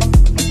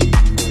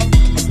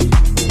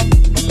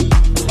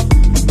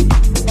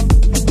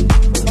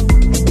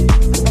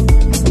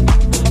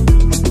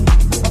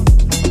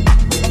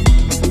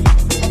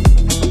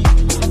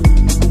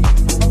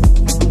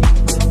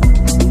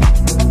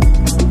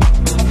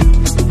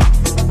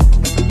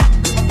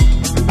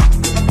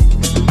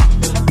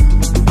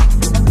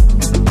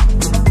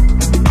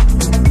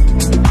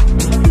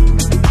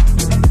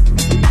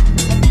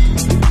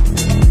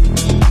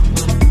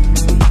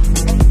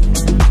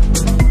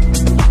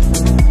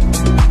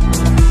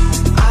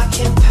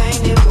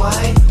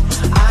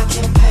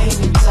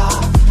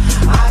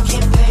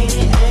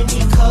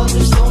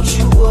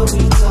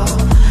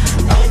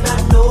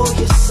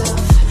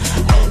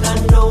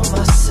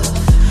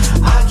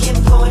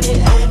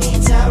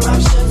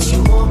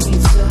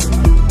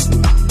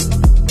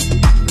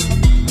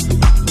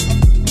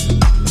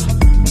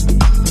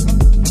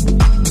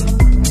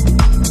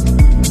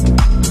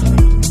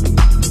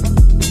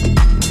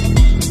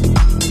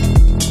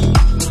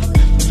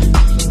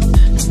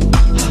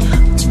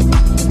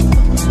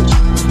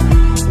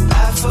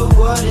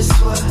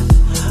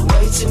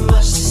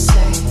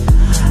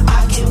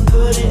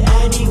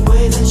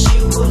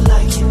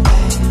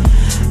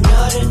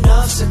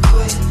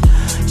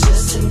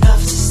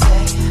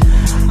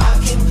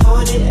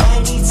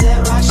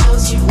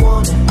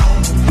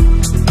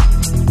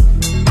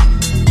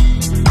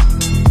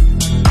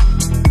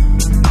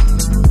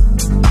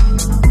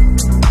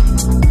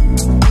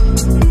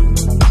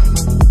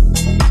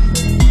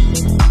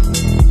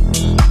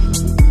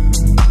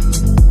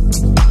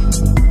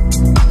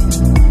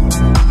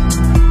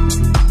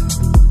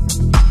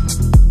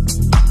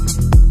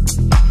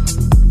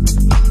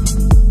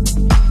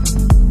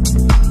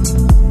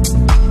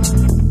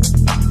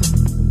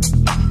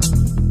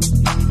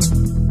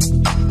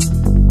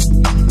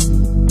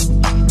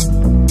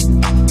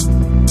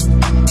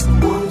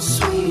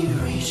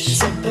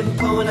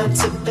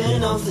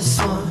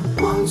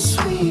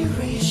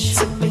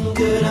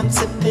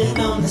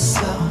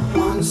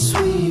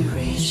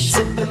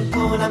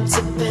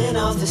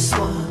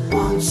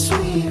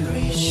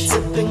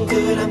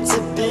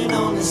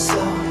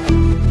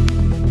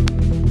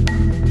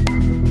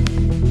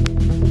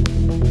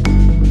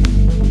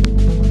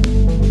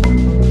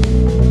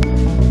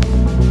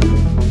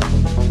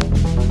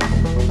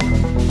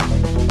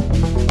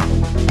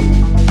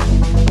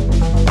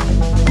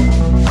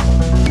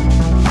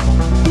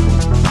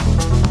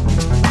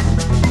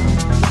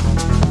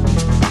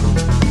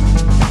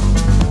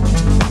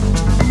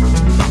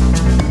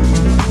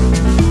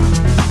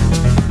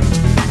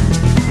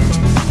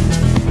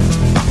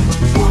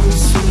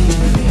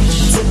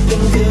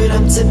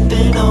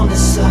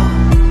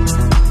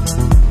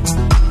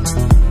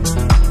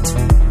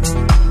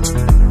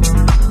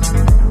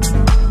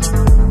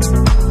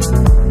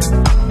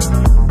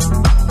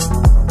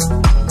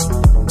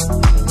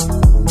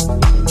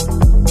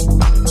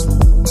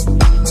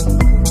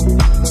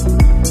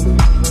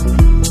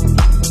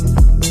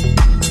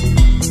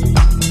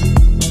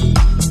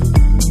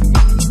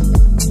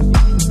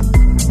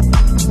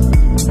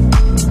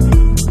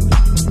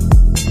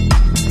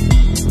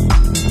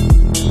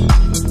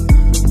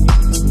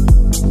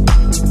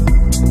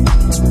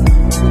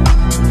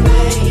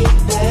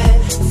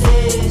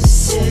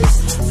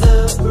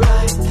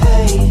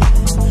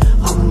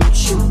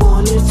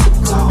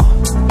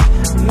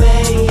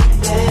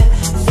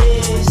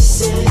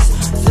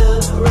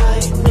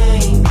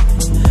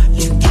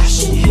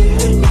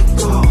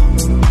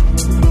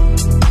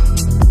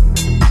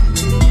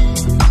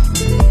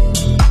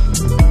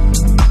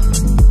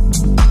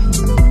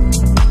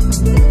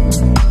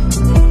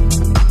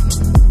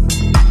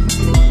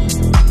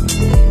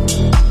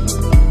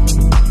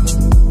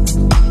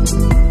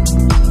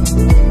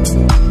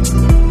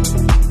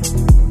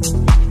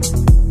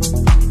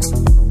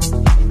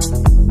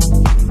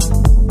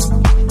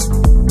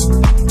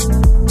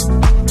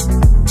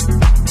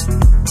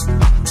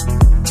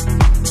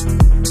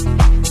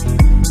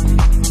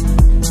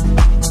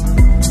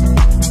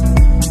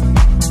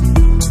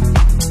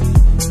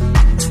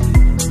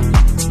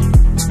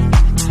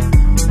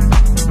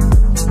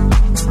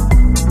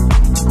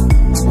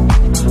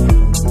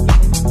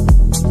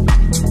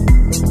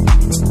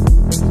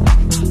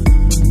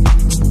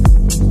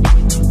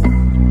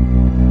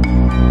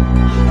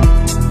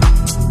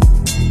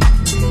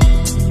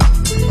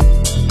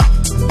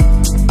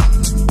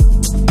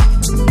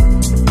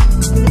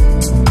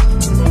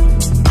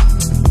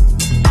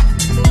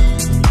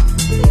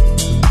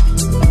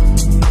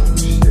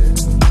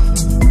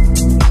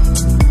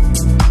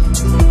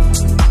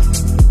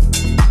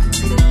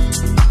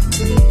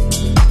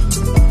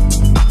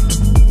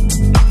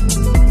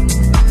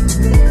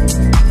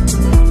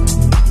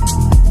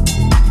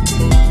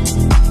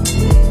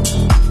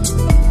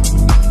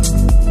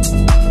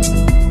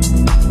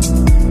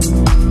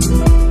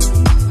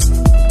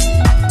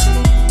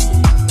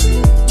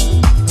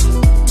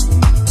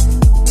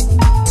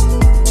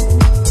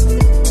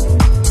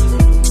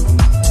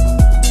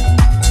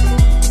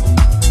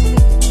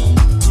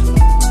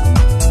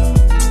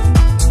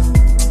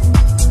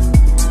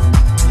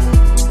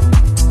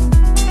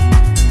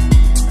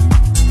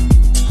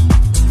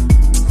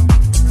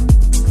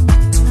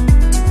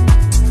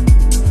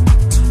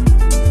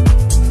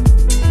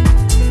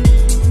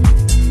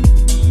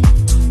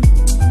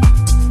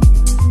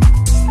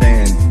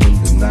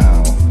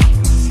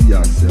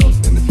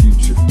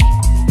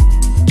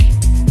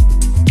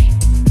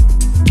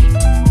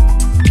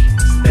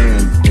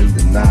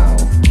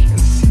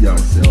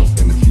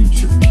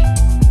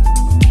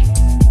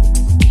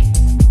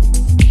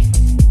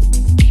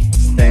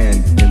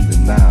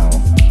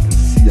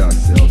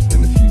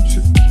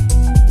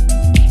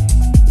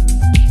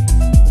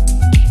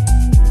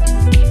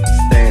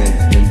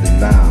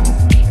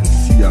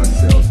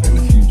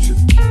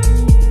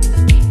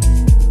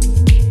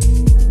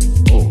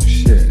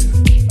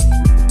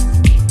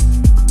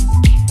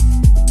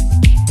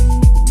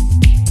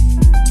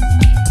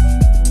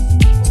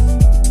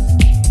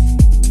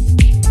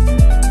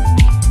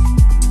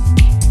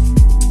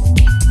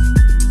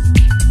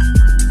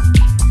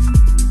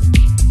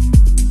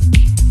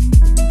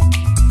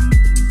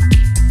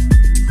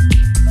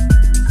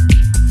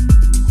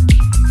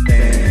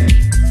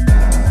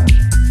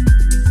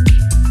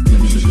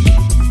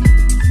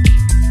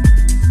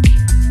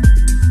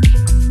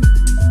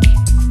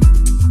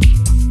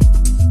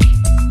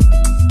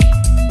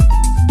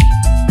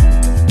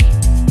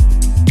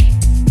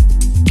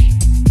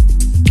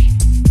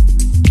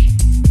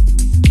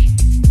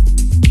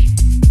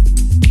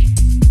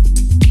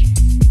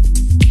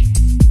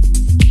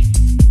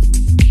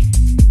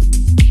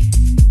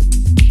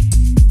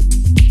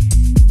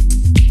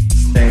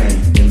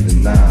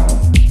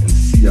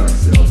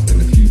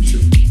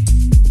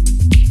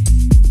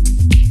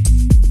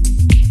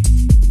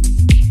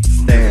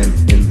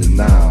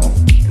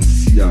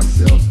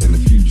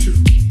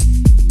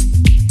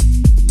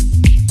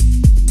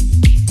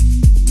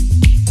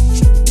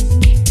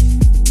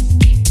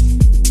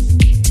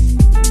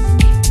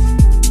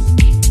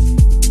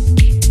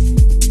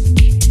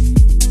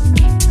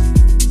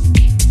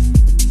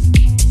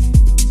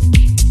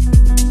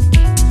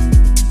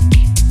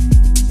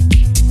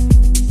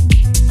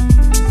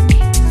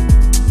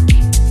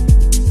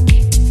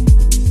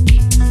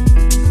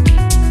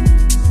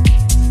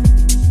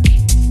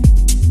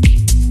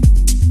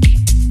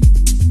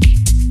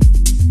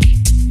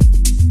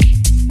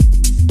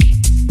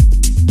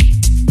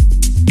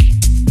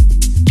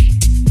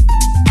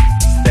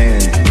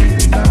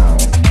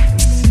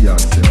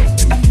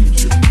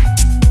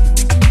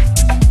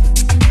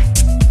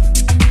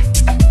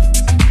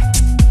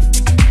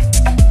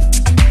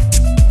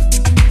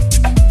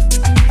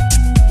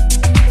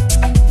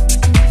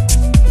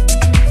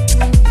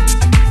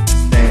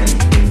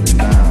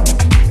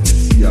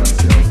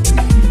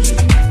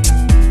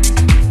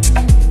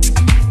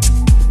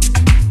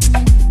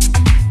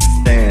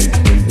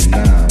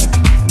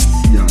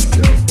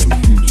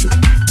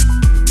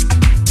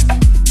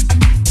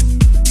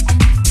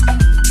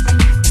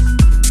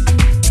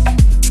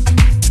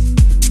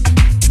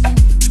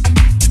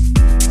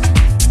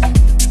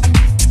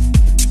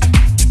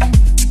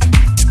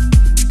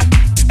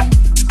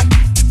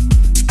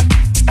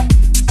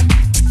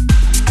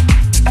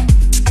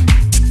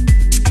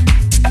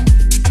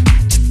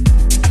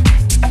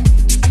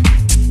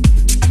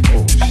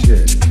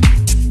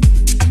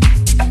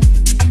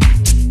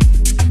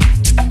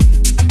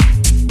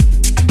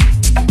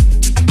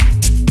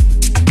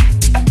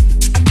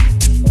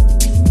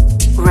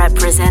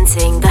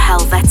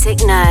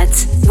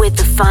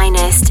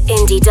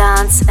 indie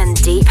dance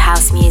and deep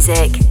house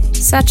music.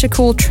 Such a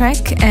cool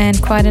track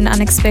and quite an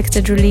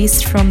unexpected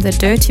release from the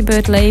Dirty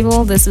Bird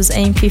label. This is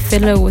A&P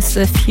Fiddler with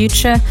The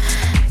Future.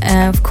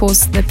 Of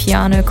course, the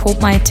piano caught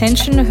my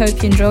attention. I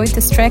hope you enjoyed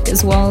this track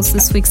as well as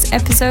this week's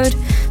episode.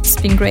 It's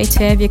been great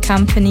to have your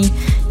company.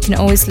 You can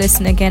always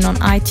listen again on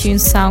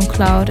iTunes,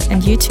 SoundCloud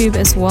and YouTube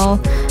as well,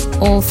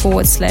 all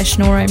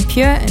 /Nora En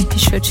Pure, and be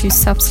sure to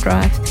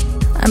subscribe.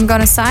 I'm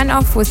gonna sign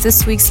off with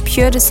this week's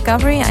Pure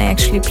Discovery. I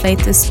actually played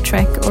this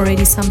track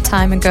already some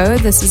time ago.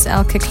 This is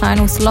Elke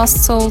Klein with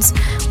Lost Souls,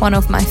 one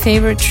of my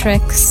favorite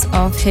tracks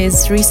of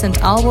his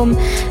recent album,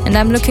 and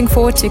I'm looking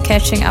forward to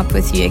catching up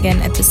with you again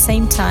at the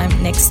same time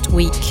next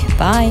week.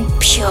 Bye.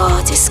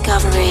 Pure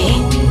Discovery.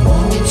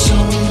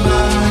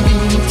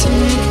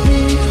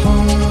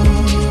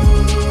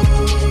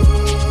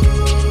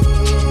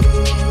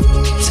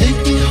 Take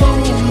me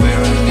home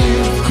where I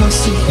live,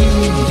 'cause the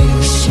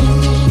evening sun.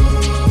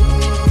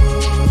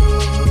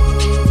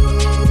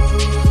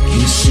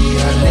 You see,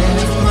 I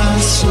left my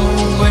soul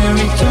where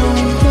it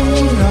don't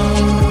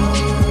belong.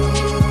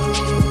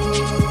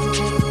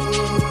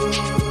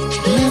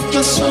 Left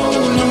my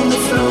soul on the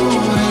floor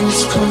and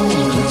it's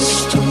cold as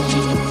stone.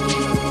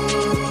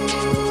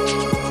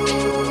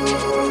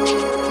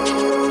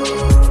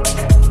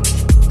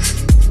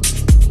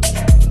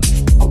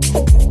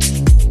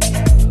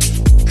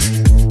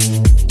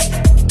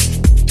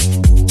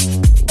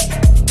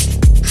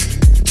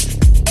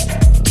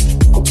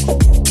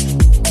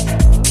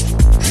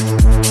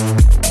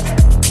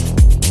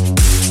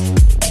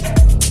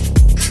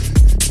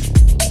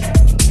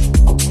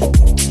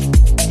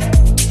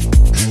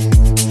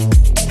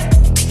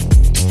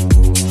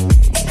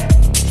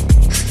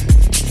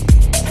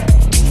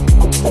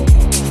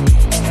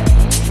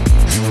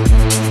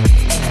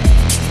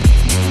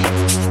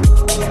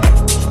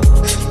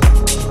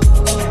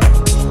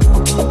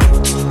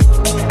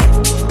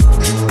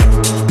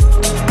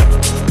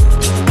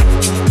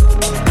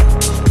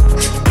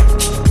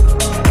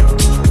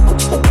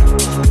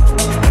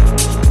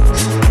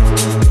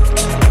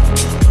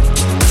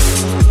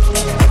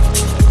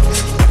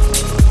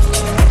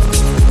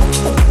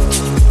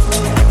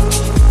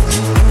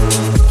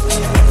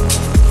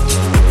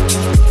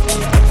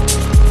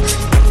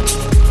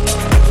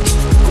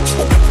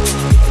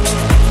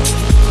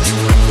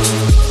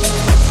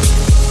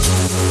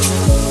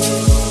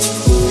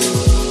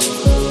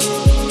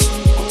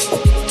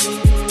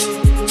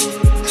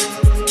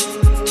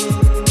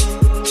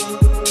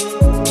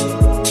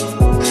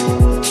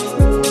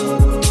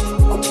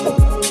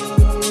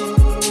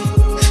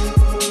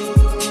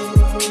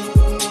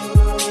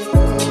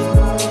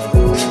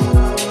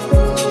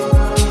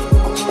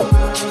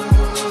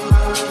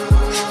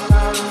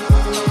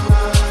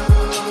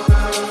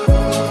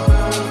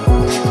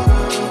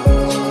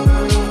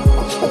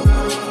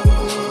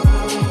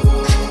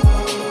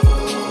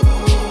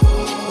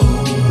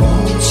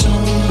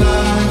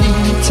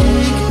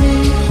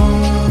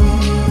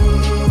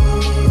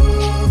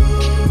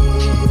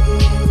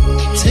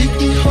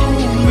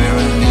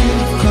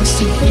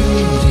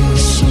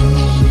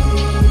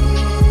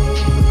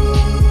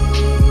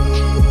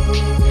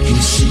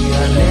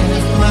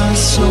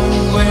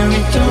 Where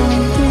it don't